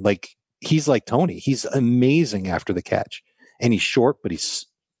man, he's like Tony. He's amazing after the catch. And he's short, but he's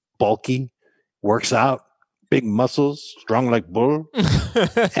bulky, works out, big muscles, strong like bull.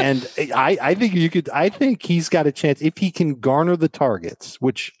 And I think he's got a chance if he can garner the targets,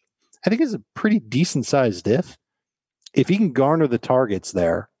 which I think is a pretty decent sized diff. If he can garner the targets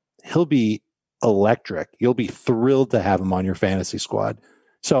there, he'll be electric. You'll be thrilled to have him on your fantasy squad.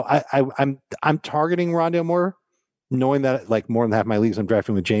 So I'm targeting Rondale Moore, knowing that more than half my leagues I'm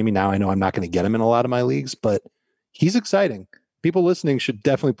drafting with Jamie. Now I know I'm not going to get him in a lot of my leagues, but he's exciting. People listening should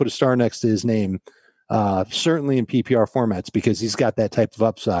definitely put a star next to his name. Certainly in PPR formats, because he's got that type of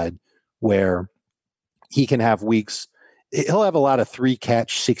upside where he can have weeks. He'll have a lot of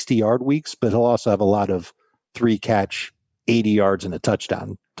 3-catch 60-yard weeks, but he'll also have a lot of 3-catch 80 yards and a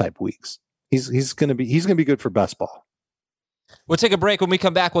touchdown type weeks. He's going to be good for best ball. We'll take a break. When we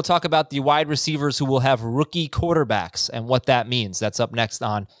come back, we'll talk about the wide receivers who will have rookie quarterbacks and what that means. That's up next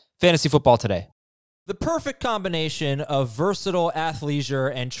on Fantasy Football Today. The perfect combination of versatile athleisure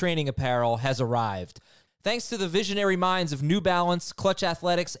and training apparel has arrived. Thanks to the visionary minds of New Balance, Clutch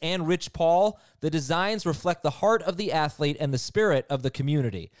Athletics, and Rich Paul, the designs reflect the heart of the athlete and the spirit of the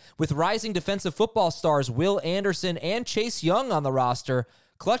community. With rising defensive football stars Will Anderson and Chase Young on the roster,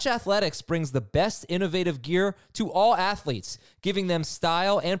 Clutch Athletics brings the best innovative gear to all athletes, giving them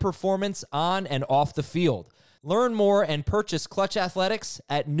style and performance on and off the field. Learn more and purchase Clutch Athletics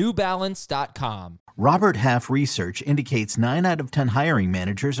at newbalance.com. Robert Half research indicates 9 out of 10 hiring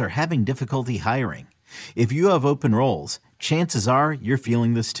managers are having difficulty hiring. If you have open roles, chances are you're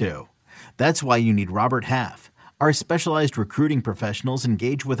feeling this too. That's why you need Robert Half. Our specialized recruiting professionals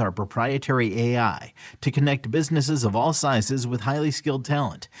engage with our proprietary AI to connect businesses of all sizes with highly skilled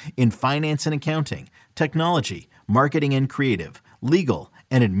talent in finance and accounting, technology, marketing and creative, legal,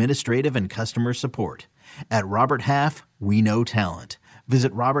 and administrative and customer support. At Robert Half, we know talent.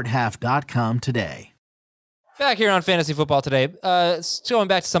 Visit roberthalf.com today. Back here on Fantasy Football Today, going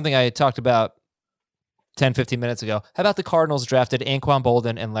back to something I talked about 10, 15 minutes ago. How about the Cardinals drafted Anquan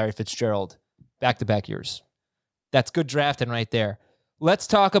Boldin and Larry Fitzgerald back-to-back years? That's good drafting right there. Let's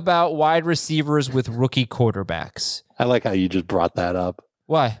talk about wide receivers with rookie quarterbacks. I like how you just brought that up.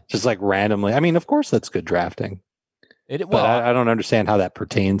 Why? Just like randomly. I mean, of course that's good drafting. But I don't understand how that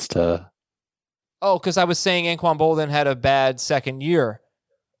pertains to... Oh, because I was saying Anquan Boldin had a bad second year,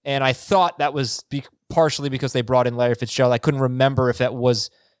 and I thought that was partially because they brought in Larry Fitzgerald. I couldn't remember if that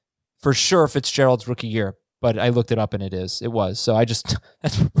was for sure Fitzgerald's rookie year, but I looked it up and it was. So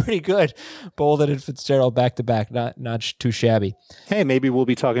that's pretty good. Boldin and Fitzgerald back to back, not too shabby. Hey, maybe we'll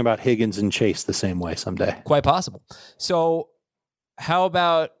be talking about Higgins and Chase the same way someday. Quite possible. So how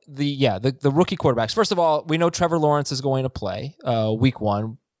about the rookie quarterbacks? First of all, we know Trevor Lawrence is going to play week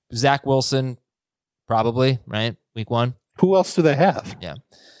 1. Zach Wilson, probably, right? Week 1. Who else do they have? Yeah.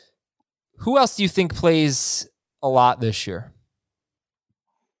 Who else do you think plays a lot this year?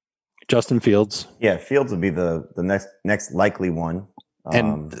 Justin Fields. Yeah, Fields would be the next likely one.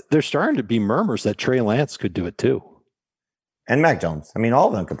 And there's starting to be murmurs that Trey Lance could do it too. And Mac Jones. I mean, all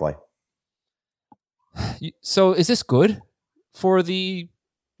of them could play. So is this good for the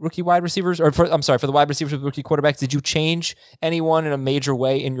rookie wide receivers? For the wide receivers with rookie quarterbacks? Did you change anyone in a major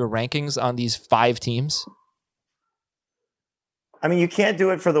way in your rankings on these 5 teams? I mean, you can't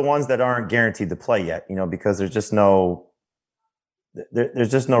do it for the ones that aren't guaranteed to play yet, because there's just no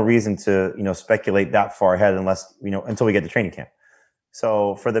reason to, speculate that far ahead unless, until we get to training camp.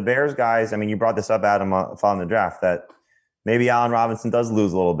 So for the Bears guys, I mean, you brought this up, Adam, following the draft, that maybe Allen Robinson does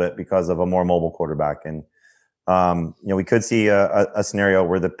lose a little bit because of a more mobile quarterback. And, we could see a scenario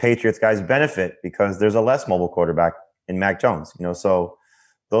where the Patriots guys benefit because there's a less mobile quarterback in Mac Jones, so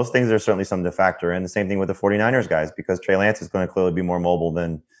those things are certainly something to factor in. The same thing with the 49ers guys, because Trey Lance is going to clearly be more mobile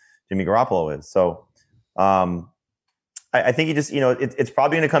than Jimmy Garoppolo is. So I think you just, it's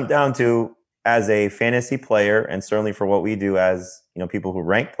probably going to come down to, as a fantasy player, and certainly for what we do as, people who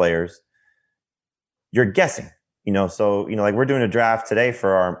rank players, you're guessing, so, like we're doing a draft today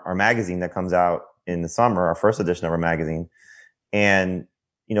for our magazine that comes out in the summer, our first edition of our magazine. And,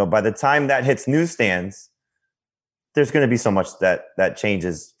 by the time that hits newsstands, there's going to be so much that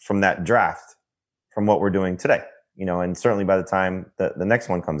changes from that draft, from what we're doing today, and certainly by the time the next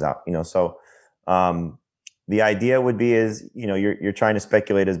one comes out, so the idea would be is, you're trying to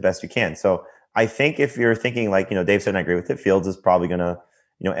speculate as best you can. So I think if you're thinking like, Dave said, and I agree with it, Fields is probably going to,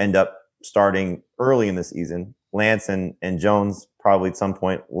 end up starting early in the season. Lance and Jones probably at some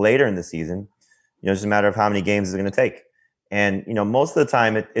point later in the season. It's just a matter of how many games it's going to take. And, most of the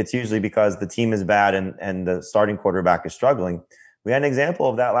time it's usually because the team is bad and the starting quarterback is struggling. We had an example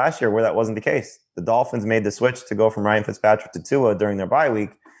of that last year where that wasn't the case. The Dolphins made the switch to go from Ryan Fitzpatrick to Tua during their bye week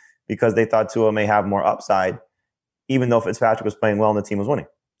because they thought Tua may have more upside, even though Fitzpatrick was playing well and the team was winning.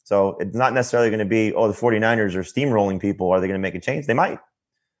 So it's not necessarily going to be, the 49ers are steamrolling people. Are they going to make a change? They might.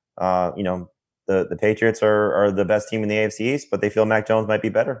 The Patriots are the best team in the AFC East, but they feel Mac Jones might be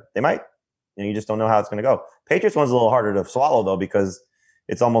better. They might. You just don't know how it's going to go. Patriots one's a little harder to swallow, though, because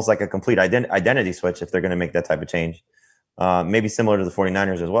it's almost like a complete identity switch if they're going to make that type of change. Maybe similar to the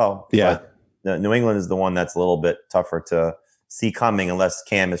 49ers as well. Yeah. But New England is the one that's a little bit tougher to see coming unless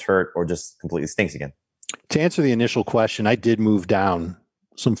Cam is hurt or just completely stinks again. To answer the initial question, I did move down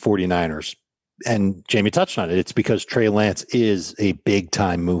some 49ers, and Jamie touched on it. It's because Trey Lance is a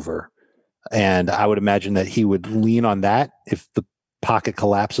big-time mover, and I would imagine that he would lean on that if the pocket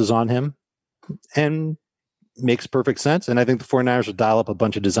collapses on him, and makes perfect sense. And I think the 49ers would dial up a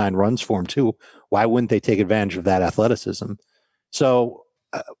bunch of design runs for him too. Why wouldn't they take advantage of that athleticism? So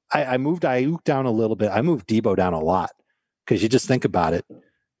I moved Ayuk down a little bit. I moved Debo down a lot, because you just think about it.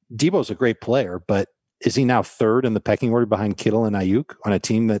 Debo's a great player, but is he now third in the pecking order behind Kittle and Ayuk on a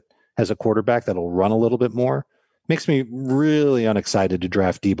team that has a quarterback that'll run a little bit more? Makes me really unexcited to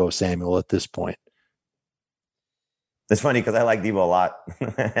draft Debo Samuel at this point. It's funny because I like Debo a lot.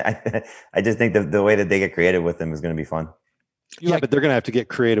 I just think the way that they get creative with him is going to be fun. But they're going to have to get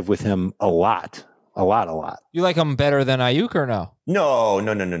creative with him a lot. You like him better than Ayuk or no? No.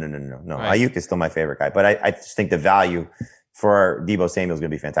 Right. Ayuk is still my favorite guy, but I just think the value for Debo Samuel is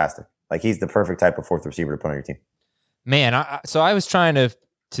going to be fantastic. Like, he's the perfect type of fourth receiver to put on your team. Man, so I was trying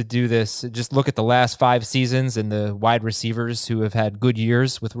to do this, just look at the last 5 seasons and the wide receivers who have had good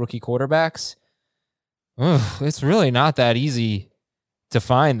years with rookie quarterbacks. It's really not that easy to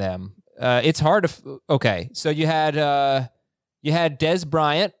find them. It's hard to. Okay, so you had Dez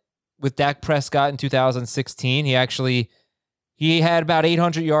Bryant with Dak Prescott in 2016. He had about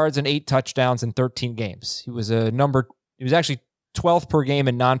 800 yards and 8 touchdowns in 13 games. He was actually 12th per game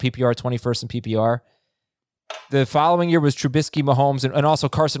in non-PPR, 21st in PPR. The following year was Trubisky, Mahomes, and also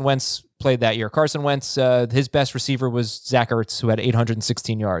Carson Wentz played that year. Carson Wentz, his best receiver was Zach Ertz, who had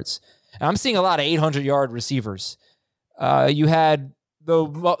 816 yards. And I'm seeing a lot of 800-yard receivers. You had the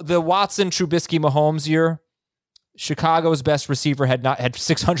Watson, Trubisky, Mahomes year. Chicago's best receiver had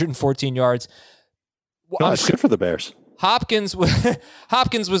 614 yards. It's good for the Bears. Hopkins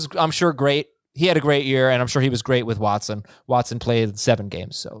was, I'm sure, great. He had a great year, and I'm sure he was great with Watson. Watson played 7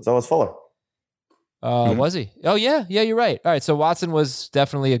 games. So was Fuller. Was he? Oh, yeah. Yeah, you're right. All right, so Watson was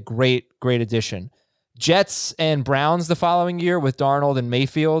definitely a great addition. Jets and Browns the following year with Darnold and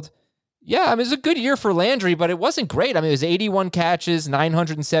Mayfield. Yeah, I mean, it was a good year for Landry, but it wasn't great. I mean, it was 81 catches,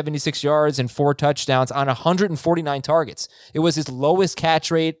 976 yards, and 4 touchdowns on 149 targets. It was his lowest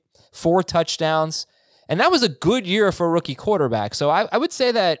catch rate, 4 touchdowns. And that was a good year for a rookie quarterback. So I would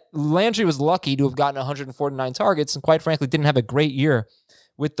say that Landry was lucky to have gotten 149 targets and quite frankly didn't have a great year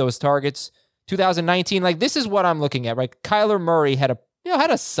with those targets. 2019, like this is what I'm looking at, right? Kyler Murray had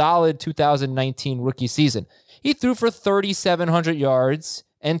a solid 2019 rookie season. He threw for 3,700 yards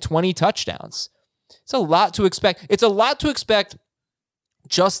and 20 touchdowns. It's a lot to expect. It's a lot to expect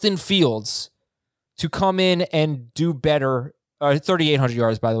Justin Fields to come in and do better. 3,800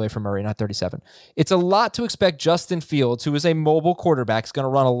 yards, by the way, for Murray, not 37. It's a lot to expect Justin Fields, who is a mobile quarterback, is going to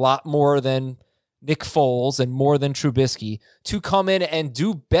run a lot more than Nick Foles and more than Trubisky, to come in and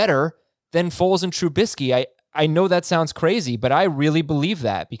do better than Foles and Trubisky. I know that sounds crazy, but I really believe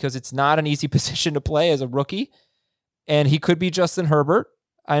that because it's not an easy position to play as a rookie. And he could be Justin Herbert.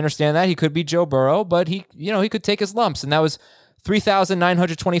 I understand that. He could be Joe Burrow, but he could take his lumps. And that was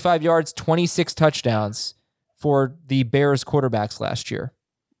 3,925 yards, 26 touchdowns for the Bears quarterbacks last year.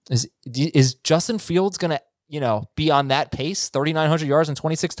 Is Justin Fields going to, be on that pace, 3,900 yards and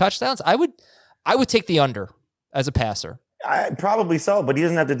 26 touchdowns? I would take the under as a passer. Probably so, but he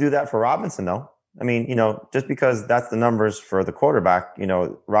doesn't have to do that for Robinson, though. I mean, just because that's the numbers for the quarterback,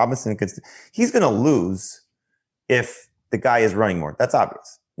 Robinson he's going to lose if the guy is running more. That's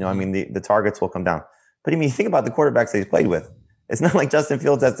obvious. I mean, the targets will come down. But I mean, think about the quarterbacks that he's played with. It's not like Justin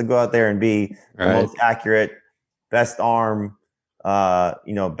Fields has to go out there and be the most accurate, best arm,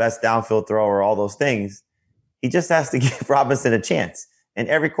 best downfield thrower, all those things. He just has to give Robinson a chance. And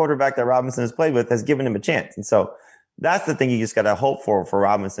every quarterback that Robinson has played with has given him a chance. And so that's the thing you just got to hope for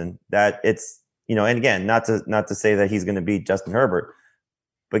Robinson, that it's, and again, not to say that he's going to beat Justin Herbert,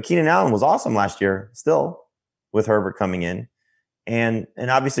 but Keenan Allen was awesome last year still with Herbert coming in. And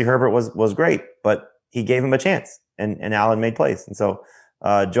obviously Herbert was great, but he gave him a chance and Allen made plays. And so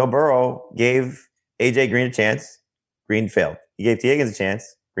Joe Burrow gave AJ Green a chance. Green failed. He gave T. Higgins a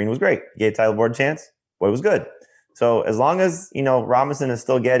chance. Green was great. He gave Tyler Boyd a chance. Boyd was good. So as long as, Robinson is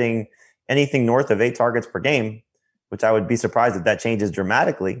still getting anything north of 8 targets per game, which I would be surprised if that changes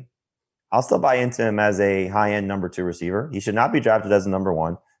dramatically, I'll still buy into him as a high-end number 2 receiver. He should not be drafted as a number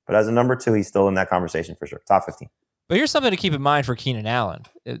 1, but as a number 2, he's still in that conversation for sure. Top 15. But here's something to keep in mind for Keenan Allen.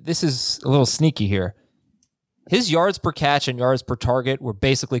 This is a little sneaky here. His yards per catch and yards per target were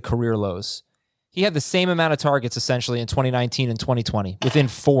basically career lows. He had the same amount of targets essentially in 2019 and 2020, within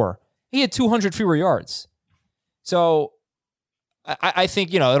 4. He had 200 fewer yards. So I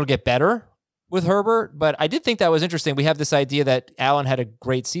think, it'll get better with Herbert, but I did think that was interesting. We have this idea that Allen had a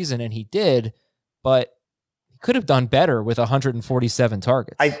great season, and he did, but he could have done better with 147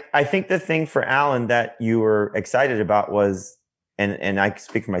 targets. I think the thing for Allen that you were excited about was, and I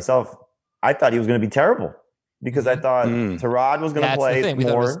speak for myself, I thought he was going to be terrible because I thought Tyrod was going to play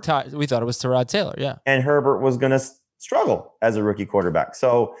more. We thought it was Tyrod Taylor, yeah. And Herbert was going to struggle as a rookie quarterback.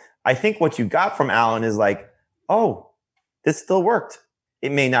 So I think what you got from Allen is like, oh, this still worked.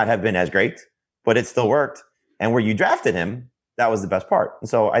 It may not have been as great, but it still worked. And where you drafted him, that was the best part. And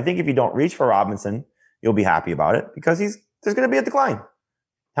so I think if you don't reach for Robinson, you'll be happy about it because there's going to be a decline.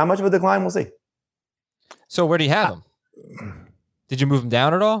 How much of a decline, we'll see. So where do you have him? Did you move him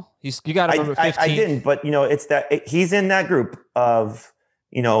down at all? You got him over 15. I didn't, but it's that he's in that group of,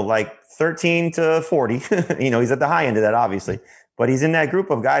 like 13 to 40. He's at the high end of that, obviously, but he's in that group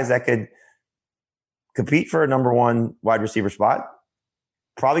of guys that could compete for a number 1 wide receiver spot.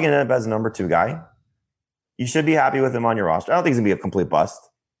 Probably going to end up as a number 2 guy. You should be happy with him on your roster. I don't think he's going to be a complete bust,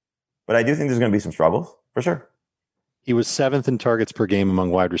 but I do think there's going to be some struggles for sure. He was 7th in targets per game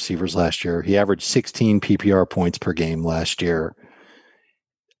among wide receivers last year. He averaged 16 PPR points per game last year.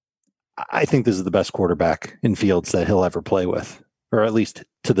 I think this is the best quarterback in Fields that he'll ever play with, or at least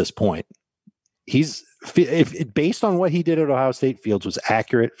to this point. Based on what he did at Ohio State, Fields was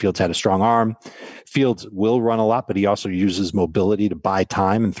accurate. Fields had a strong arm. Fields will run a lot, but he also uses mobility to buy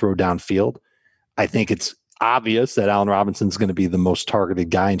time and throw downfield. I think it's obvious that Allen Robinson's going to be the most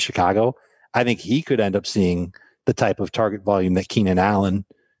targeted guy in Chicago. I think he could end up seeing the type of target volume that Keenan Allen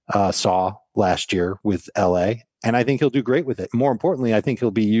saw last year with LA. And I think he'll do great with it. More importantly, I think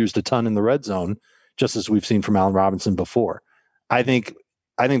he'll be used a ton in the red zone, just as we've seen from Allen Robinson before. I think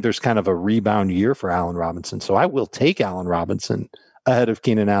there's kind of a rebound year for Allen Robinson. So I will take Allen Robinson ahead of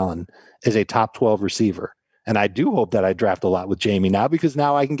Keenan Allen as a top 12 receiver. And I do hope that I draft a lot with Jamie now, because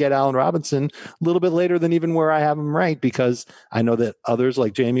now I can get Allen Robinson a little bit later than even where I have him ranked, because I know that others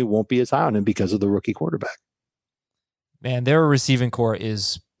like Jamie won't be as high on him because of the rookie quarterback. Man, their receiving core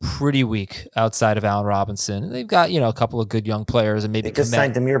is pretty weak outside of Allen Robinson. They've got, a couple of good young players, and maybe they just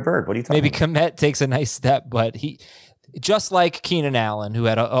signed Damiere Byrd. What are you talking about? Maybe Kmet takes a nice step, but he, just like Keenan Allen, who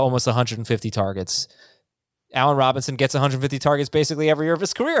had almost 150 targets, Allen Robinson gets 150 targets basically every year of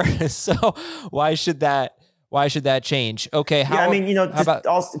his career. So why should that change? Okay.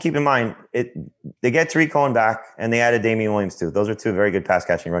 Also keep in mind, they get Tariq Cohen back, and they added Damian Williams too. Those are two very good pass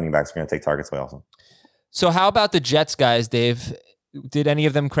catching running backs who are going to take targets away also. So how about the Jets guys, Dave? Did any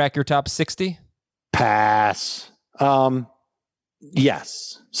of them crack your top 60? Pass.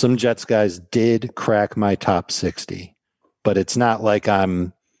 Yes, some Jets guys did crack my top 60, but it's not like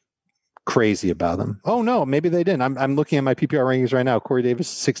I'm crazy about them. Oh no, maybe they didn't. I'm looking at my PPR rankings right now. Corey Davis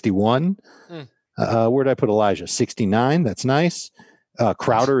 61. Where did I put Elijah? 69. That's nice.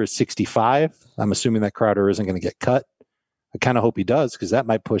 Crowder is 65. I'm assuming that Crowder isn't going to get cut. I kind of hope he does, because that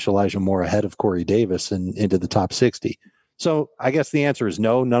might push Elijah Moore ahead of Corey Davis and into the top 60. So I guess the answer is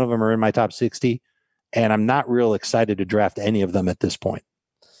no. None of them are in my top 60, and I'm not real excited to draft any of them at this point.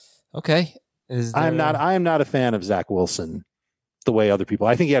 Okay. I am not a fan of Zach Wilson the way other people.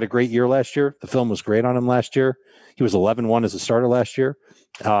 I think he had a great year last year. The film was great on him last year. He was 11-1 as a starter last year.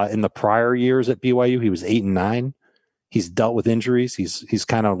 In the prior years at BYU, he was 8-9. He's dealt with injuries. He's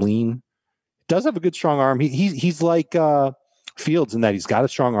kind of lean. Does have a good strong arm. He's like Fields in that he's got a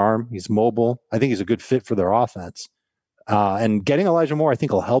strong arm. He's mobile. I think he's a good fit for their offense. And getting Elijah Moore, I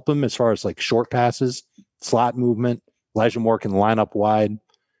think, will help him as far as like short passes, slot movement. Elijah Moore can line up wide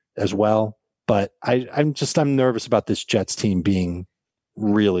as well. But I'm nervous about this Jets team being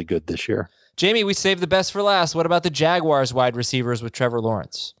really good this year. Jamie, we saved the best for last. What about the Jaguars wide receivers with Trevor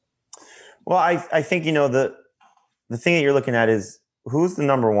Lawrence? Well, I think, the thing that you're looking at is who's the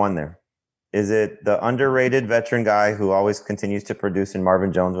number one there? Is it the underrated veteran guy who always continues to produce in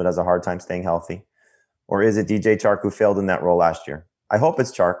Marvin Jones but has a hard time staying healthy? Or is it DJ Chark, who failed in that role last year? I hope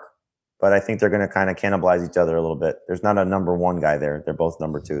it's Chark, but I think they're going to kind of cannibalize each other a little bit. There's not a number one guy there. They're both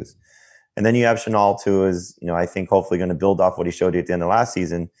number twos. And then you have Shenault, who is, I think hopefully going to build off what he showed you at the end of last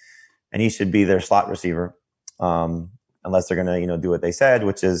season. And he should be their slot receiver, unless they're going to, do what they said,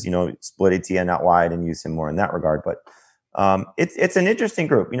 which is, split Etienne out wide and use him more in that regard. But it's an interesting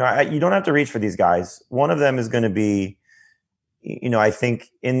group. You don't have to reach for these guys. One of them is going to be, I think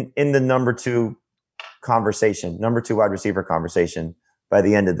in the number two wide receiver conversation by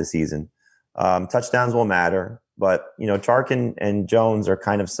the end of the season. Touchdowns will matter, but Chark and Jones are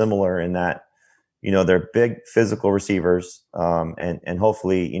kind of similar in that, they're big physical receivers. And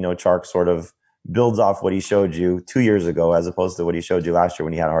hopefully, Chark sort of builds off what he showed you 2 years ago, as opposed to what he showed you last year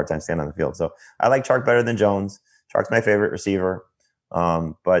when he had a hard time standing on the field. So I like Chark better than Jones. Chark's my favorite receiver.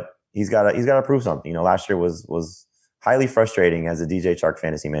 But he's got to prove something. Last year was highly frustrating as a DJ Chark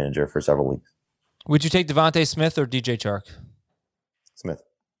fantasy manager for several weeks. Would you take Devontae Smith or DJ Chark? Smith.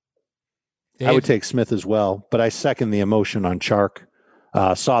 Dave? I would take Smith as well, but I second the emotion on Chark.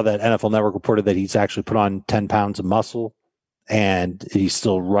 Saw that NFL Network reported that he's actually put on 10 pounds of muscle, and he's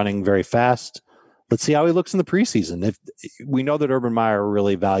still running very fast. Let's see how he looks in the preseason. If we know that Urban Meyer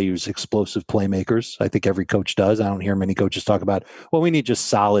really values explosive playmakers, I think every coach does. I don't hear many coaches talk about, well, we need just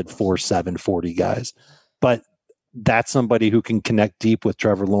solid 4.7 40 guys. But that's somebody who can connect deep with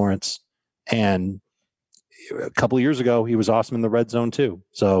Trevor Lawrence. And a couple of years ago, he was awesome in the red zone too.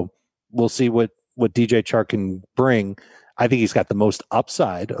 So we'll see what DJ Chark can bring. I think he's got the most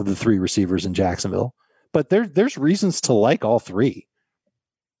upside of the three receivers in Jacksonville. But there's reasons to like all three.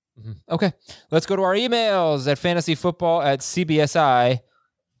 Okay, let's go to our emails at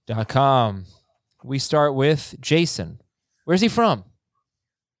fantasyfootball@cbsi.com. We start with Jason. Where's he from?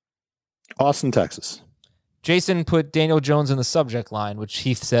 Austin, Texas. Jason put Daniel Jones in the subject line, which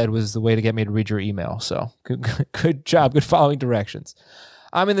Heath said was the way to get me to read your email. So good job. Good following directions.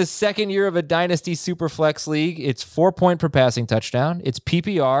 I'm in the second year of a Dynasty Superflex League. It's 4 point per passing touchdown. It's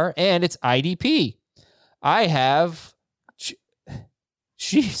PPR and it's IDP. I have,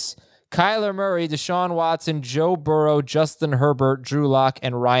 Kyler Murray, Deshaun Watson, Joe Burrow, Justin Herbert, Drew Lock,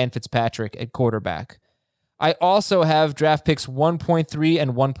 and Ryan Fitzpatrick at quarterback. I also have draft picks 1.3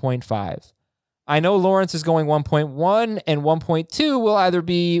 and 1.5. I know Lawrence is going 1.1 and 1.2 will either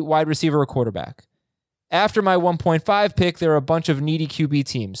be wide receiver or quarterback. After my 1.5 pick, there are a bunch of needy QB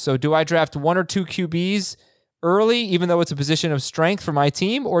teams. So do I draft one or two QBs early, even though it's a position of strength for my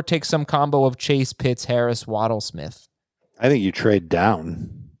team, or take some combo of Chase, Pitts, Harris, Waddle, Smith? I think you trade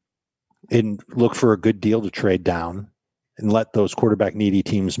down and look for a good deal to trade down and let those quarterback needy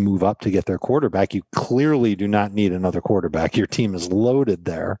teams move up to get their quarterback. You clearly do not need another quarterback. Your team is loaded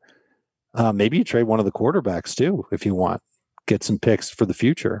there. Maybe you trade one of the quarterbacks too, if you want, get some picks for the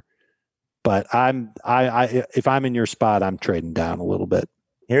future. But if I'm in your spot, I'm trading down a little bit.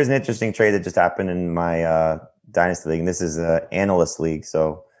 Here's an interesting trade that just happened in my Dynasty League. And this is an analyst league,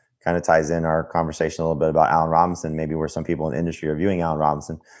 so kind of ties in our conversation a little bit about Allen Robinson, maybe where some people in the industry are viewing Allen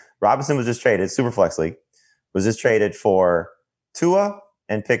Robinson. Robinson was just traded, Superflex League, was just traded for Tua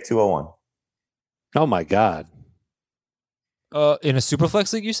and pick 201. Oh, my God. In a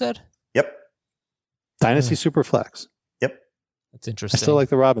Superflex League, you said? Yep. Dynasty Superflex. Yep. That's interesting. I still like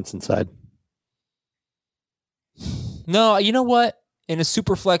the Robinson side. No, you know what? In a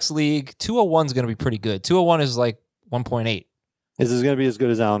Superflex League, 201 is going to be pretty good. 201 is like 1.8. Is this going to be as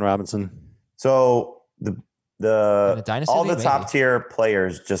good as Allen Robinson? So all league, the top tier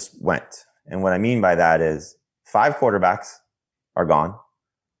players just went. And what I mean by that is 5 quarterbacks are gone.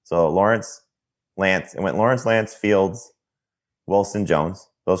 So Lawrence, Fields, Wilson, Jones.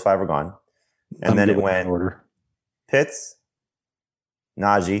 Those 5 are gone. And then it went order. Pitts,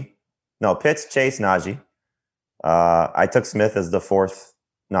 Chase, Najee. I took Smith as the 4th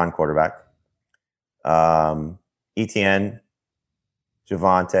non-quarterback. Etienne,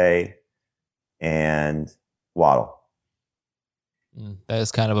 Javonte, and Waddle. That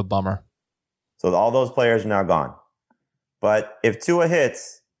is kind of a bummer. So all those players are now gone. But if Tua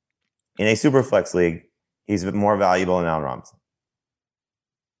hits in a Superflex League, he's more valuable than Allen Robinson.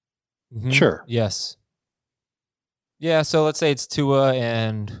 Mm-hmm. Sure. Yes. Yeah, so let's say it's Tua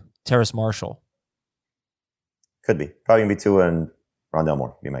and Terrace Marshall. Could be. Probably going to be Tua and Rondell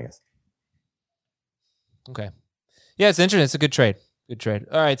Moore, would be my guess. Okay. Yeah, it's interesting. It's a good trade. Good trade.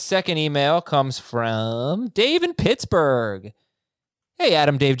 All right, second email comes from Dave in Pittsburgh. Hey,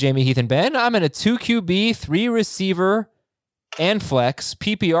 Adam, Dave, Jamie, Heath, and Ben. I'm in a 2 QB, 3 receiver, and flex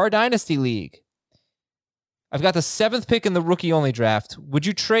PPR Dynasty League. I've got the 7th pick in the rookie-only draft. Would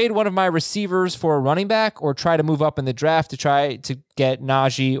you trade one of my receivers for a running back or try to move up in the draft to try to get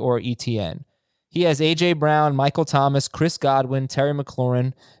Najee or Etienne? He has A.J. Brown, Michael Thomas, Chris Godwin, Terry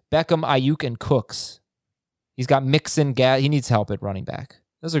McLaurin, Beckham, Ayuk, and Cooks. He's got Mixon. He needs help at running back.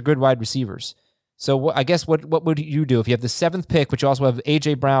 Those are good wide receivers. So I guess what would you do if you have the 7th pick, but you also have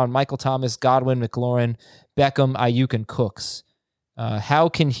A.J. Brown, Michael Thomas, Godwin, McLaurin, Beckham, Ayuk, and Cooks? How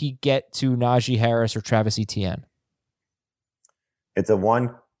can he get to Najee Harris or Travis Etienne? It's a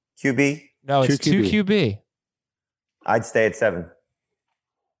 1 QB? No, it's 2 QB. I'd stay at 7.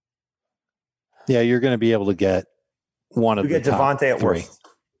 Yeah, you're going to be able to get one of the top 3. You get Javonte at worst.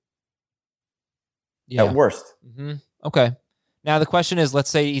 Yeah. At worst. Mm-hmm. Okay. Now the question is, let's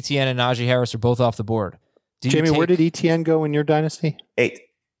say Etienne and Najee Harris are both off the board. Jamie, where did Etienne go in your dynasty? 8.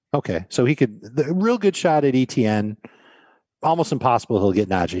 Okay, so real good shot at Etienne. Almost impossible he'll get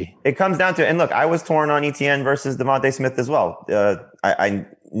Najee. It comes down to, and look, I was torn on Etienne versus Devontae Smith as well.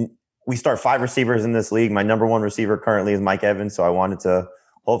 We start 5 receivers in this league. My number 1 receiver currently is Mike Evans, so I wanted to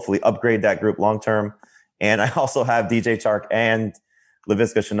hopefully upgrade that group long term. And I also have DJ Chark and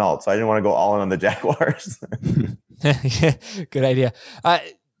Laviska Shenault, so I didn't want to go all in on the Jaguars. Yeah, good idea.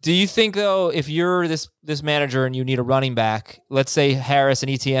 Do you think, though, if you're this manager and you need a running back, let's say Harris and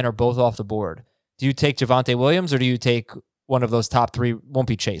Etienne are both off the board, do you take Javonte Williams or do you take one of those top 3? Won't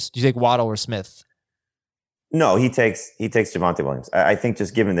be Chase. Do you take Waddle or Smith? No, he takes Javonte Williams. I think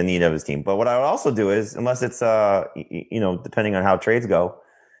just given the need of his team. But what I would also do is, unless it's depending on how trades go,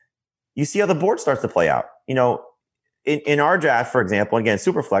 you see how the board starts to play out. In our draft, for example, again,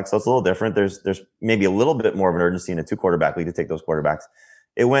 Superflex, so it's a little different. There's maybe a little bit more of an urgency in a 2 quarterback league to take those quarterbacks.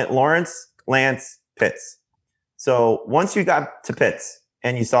 It went Lawrence, Lance, Pitts. So once you got to Pitts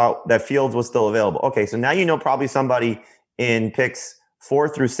and you saw that Fields was still available, okay, so now probably somebody in picks 4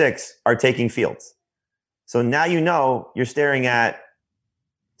 through 6 are taking Fields. So now you're staring at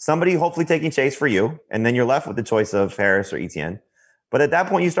somebody hopefully taking Chase for you, and then you're left with the choice of Harris or Etienne. But at that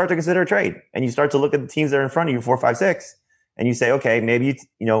point, you start to consider a trade, and you start to look at the teams that are in front of you, 4, 5, 6, and you say, okay, maybe it's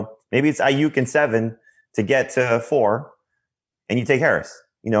Ayuk and 7 to get to 4, and you take Harris,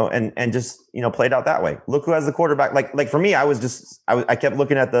 and just play it out that way. Look who has the quarterback. Like for me, I kept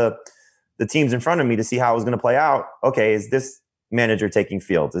looking at the teams in front of me to see how it was going to play out. Okay, is this manager taking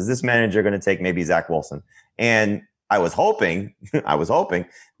Fields? Is this manager going to take maybe Zach Wilson? And I was hoping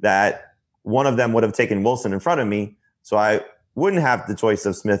that one of them would have taken Wilson in front of me, so I wouldn't have the choice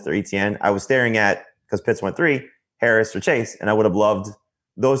of Smith or Etienne. I was staring at, because Pitts went 3, Harris or Chase, and I would have loved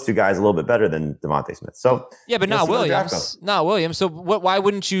those two guys a little bit better than Devontae Smith. So yeah, but not Williams. Not Williams. So why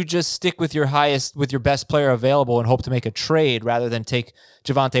wouldn't you just stick with your best player available and hope to make a trade rather than take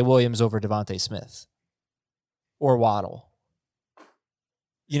Javonte Williams over Devontae Smith or Waddle?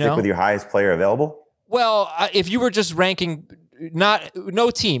 Stick with your highest player available? Well, if you were just ranking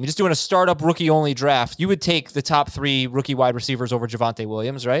no team, you're just doing a startup rookie only draft, you would take the top 3 rookie wide receivers over Javonte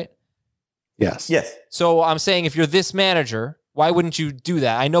Williams, right? Yes. So I'm saying if you're this manager, why wouldn't you do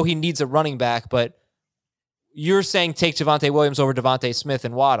that? I know he needs a running back, but you're saying take Javonte Williams over Devontae Smith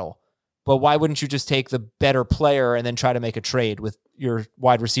and Waddle. But why wouldn't you just take the better player and then try to make a trade with your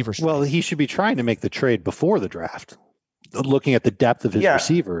wide receiver? Well, he should be trying to make the trade before the draft, looking at the depth of his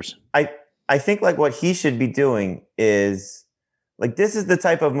receivers. I think like what he should be doing is like, this is the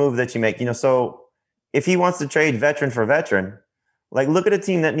type of move that you make, so if he wants to trade veteran for veteran, like look at a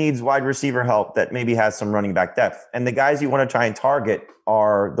team that needs wide receiver help that maybe has some running back depth. And the guys you want to try and target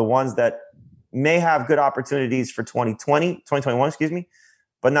are the ones that may have good opportunities for 2021,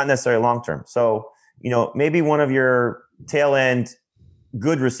 but not necessarily long-term. So, maybe one of your tail end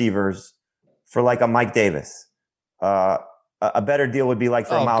good receivers for like a Mike Davis, a better deal would be like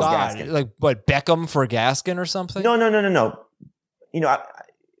for Myles Gaskin. Like what, Beckham for Gaskin or something? No.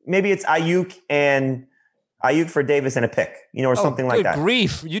 Maybe it's Ayuk for Davis and a pick, or something like that. Good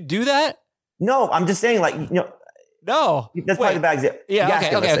grief. You do that? No, I'm just saying like, no. That's probably the bag's it. Yeah,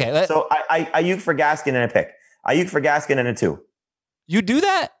 Gaskin, okay. So Ayuk for Gaskin and a pick. Ayuk for Gaskin and a 2. You do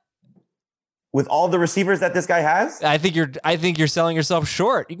that? With all the receivers that this guy has? I think you're selling yourself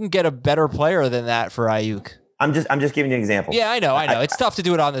short. You can get a better player than that for Ayuk. I'm just giving you an example. Yeah, I know. It's tough to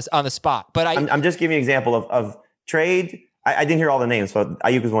do it on the spot, but I'm just giving you an example of trade. I didn't hear all the names, so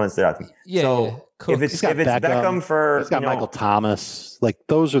Ayuk is one that stood out to me. Yeah. So Cool. if it's Beckham for, he's got Michael Thomas. Like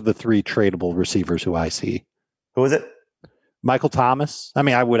those are the 3 tradable receivers who I see. Who is it? Michael Thomas. I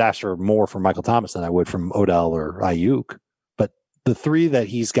mean, I would ask for more from Michael Thomas than I would from Odell or Ayuk. But the 3 that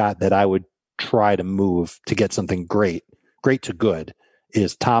he's got that I would try to move to get something great to good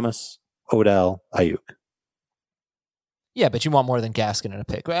is Thomas, Odell, Ayuk. Yeah, but you want more than Gaskin in a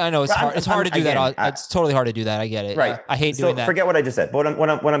pick. I know it's hard. It's hard to do that. It's totally hard to do that. I get it. Right. I hate doing that. Forget what I just said. But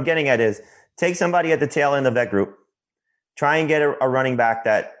what I'm getting at is take somebody at the tail end of that group, try and get a running back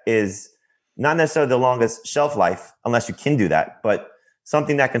that is not necessarily the longest shelf life, unless you can do that, but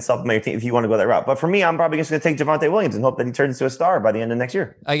something that can supplement your team if you want to go that route. But for me, I'm probably just going to take Javonte Williams and hope that he turns into a star by the end of next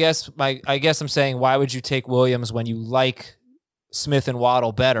year. I guess I'm saying, why would you take Williams when you like Smith and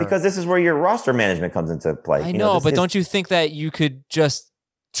Waddle better? Because this is where your roster management comes into play. I know, but don't you think that you could just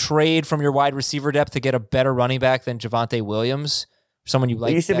trade from your wide receiver depth to get a better running back than Javonte Williams? Someone you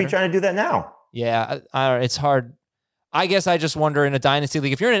like You should better? be trying to do that now. Yeah, it's hard. I guess I just wonder in a dynasty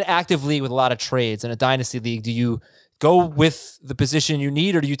league, if you're in an active league with a lot of trades in a dynasty league, do you go with the position you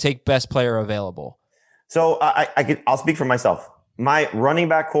need or do you take best player available? So I'll speak for myself. My running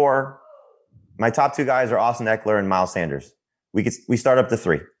back core, my top 2 guys are Austin Eckler and Miles Sanders. We start up to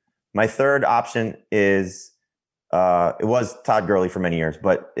 3. My third option is it was Todd Gurley for many years,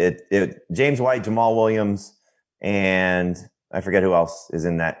 but it James White, Jamal Williams, and I forget who else is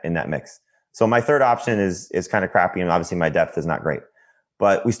in that mix. So my third option is kind of crappy, and obviously my depth is not great.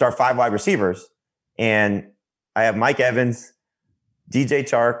 But we start 5 wide receivers, and I have Mike Evans, DJ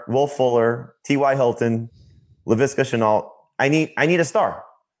Chark, Will Fuller, T.Y. Hilton, Laviska Shenault. I need a star.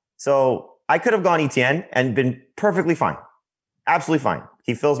 So I could have gone ETN and been perfectly fine. Absolutely fine.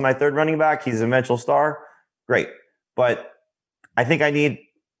 He fills my third running back. He's an eventual star. Great. But I think I need,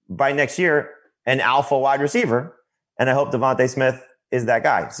 by next year, an alpha wide receiver. And I hope Devontae Smith is that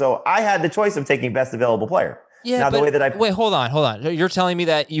guy. So I had the choice of taking best available player. Yeah, now, the way that wait, hold on. You're telling me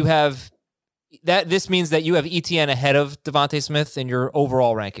that you have that this means that you have ETN ahead of Devontae Smith in your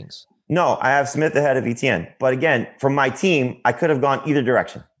overall rankings? No, I have Smith ahead of ETN. But again, from my team, I could have gone either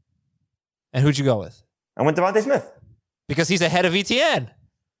direction. And who'd you go with? I went Devontae Smith. Because he's ahead of ETN.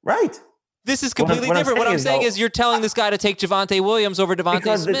 Right. This is completely different. What I'm saying is you're telling this guy to take Javonte Williams over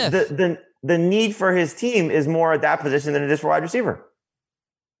Devontae Smith. The need for his team is more at that position than it is for wide receiver.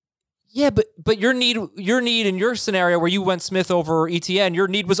 Yeah, but your need in your scenario where you went Smith over ETN, your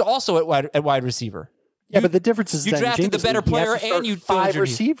need was also at wide receiver. Yeah, but the difference is you drafted the better player and you filled 5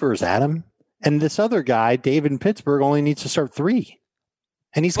 receivers, Adam. And this other guy, David in Pittsburgh, only needs to start 3.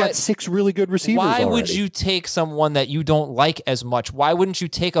 And he's got 6 really good receivers Why already. would you take someone that you don't like as much? Why wouldn't you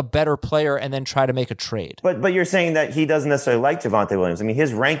take a better player and then try to make a trade? But you're saying that he doesn't necessarily like Javonte Williams. I mean,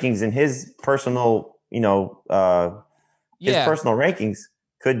 his rankings and his personal, his personal rankings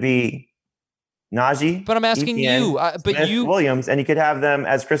could be Najee. But I'm asking ETN, you. Smith, Williams, and he could have them,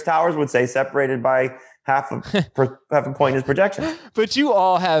 as Chris Towers would say, separated by half a point in his projection. But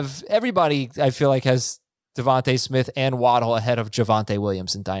everybody I feel like has Devontae Smith and Waddle ahead of Javonte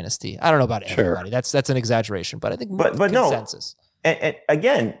Williams in Dynasty. I don't know about everybody. That's an exaggeration, but I think consensus. No. And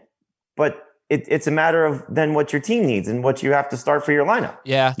again, but it's a matter of then what your team needs and what you have to start for your lineup.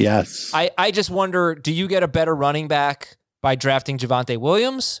 Yeah. Yes. I just wonder, do you get a better running back by drafting Javonte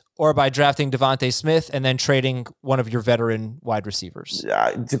Williams or by drafting Devontae Smith and then trading one of your veteran wide receivers?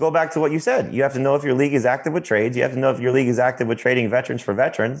 To go back to what you said, you have to know if your league is active with trades. You have to know if your league is active with trading veterans for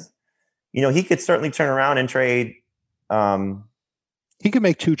veterans. He could certainly turn around and trade. He could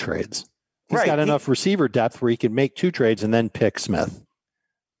make 2 trades. He's got enough receiver depth where he can make 2 trades and then pick Smith.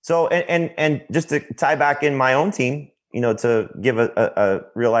 So, and just to tie back in my own team, to give a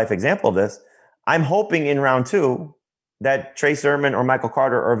real life example of this, I'm hoping in round 2 that Trey Sermon or Michael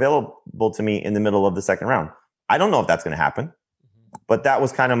Carter are available to me in the middle of the second round. I don't know if that's going to happen, but that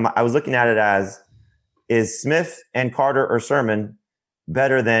was kind of, I was looking at it as, is Smith and Carter or Sermon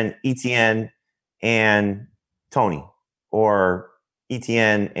better than Etienne and Tony, or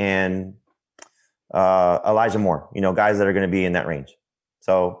Etienne and Elijah Moore, guys that are going to be in that range.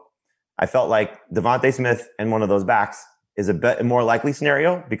 So I felt like Devontae Smith and one of those backs is a more likely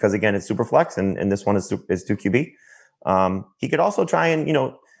scenario because, again, it's super flex and this one is 2 QB. He could also try and,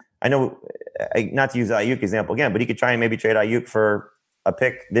 I know not to use the Ayuk example again, but he could try and maybe trade Ayuk for a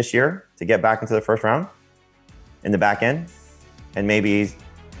pick this year to get back into the first round in the back end. And maybe he's,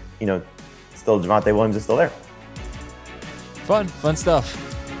 still Javonte Williams is still there. Fun stuff.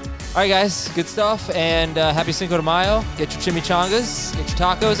 All right, guys, good stuff. And happy Cinco de Mayo. Get your chimichangas, get your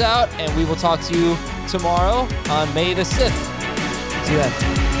tacos out, and we will talk to you tomorrow on May the 6th. See you then.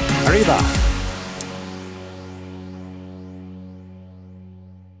 Arriba.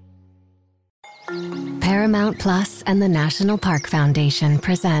 Paramount Plus and the National Park Foundation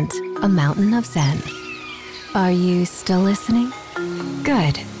present A Mountain of Zen. Are you still listening?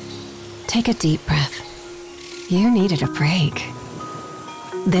 Good. Take a deep breath. You needed a break.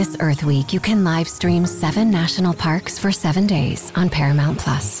 This Earth Week, you can live stream 7 national parks for 7 days on Paramount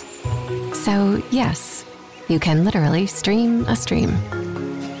Plus. So, yes, you can literally stream a stream.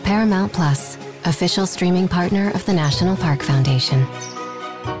 Paramount Plus, official streaming partner of the National Park Foundation.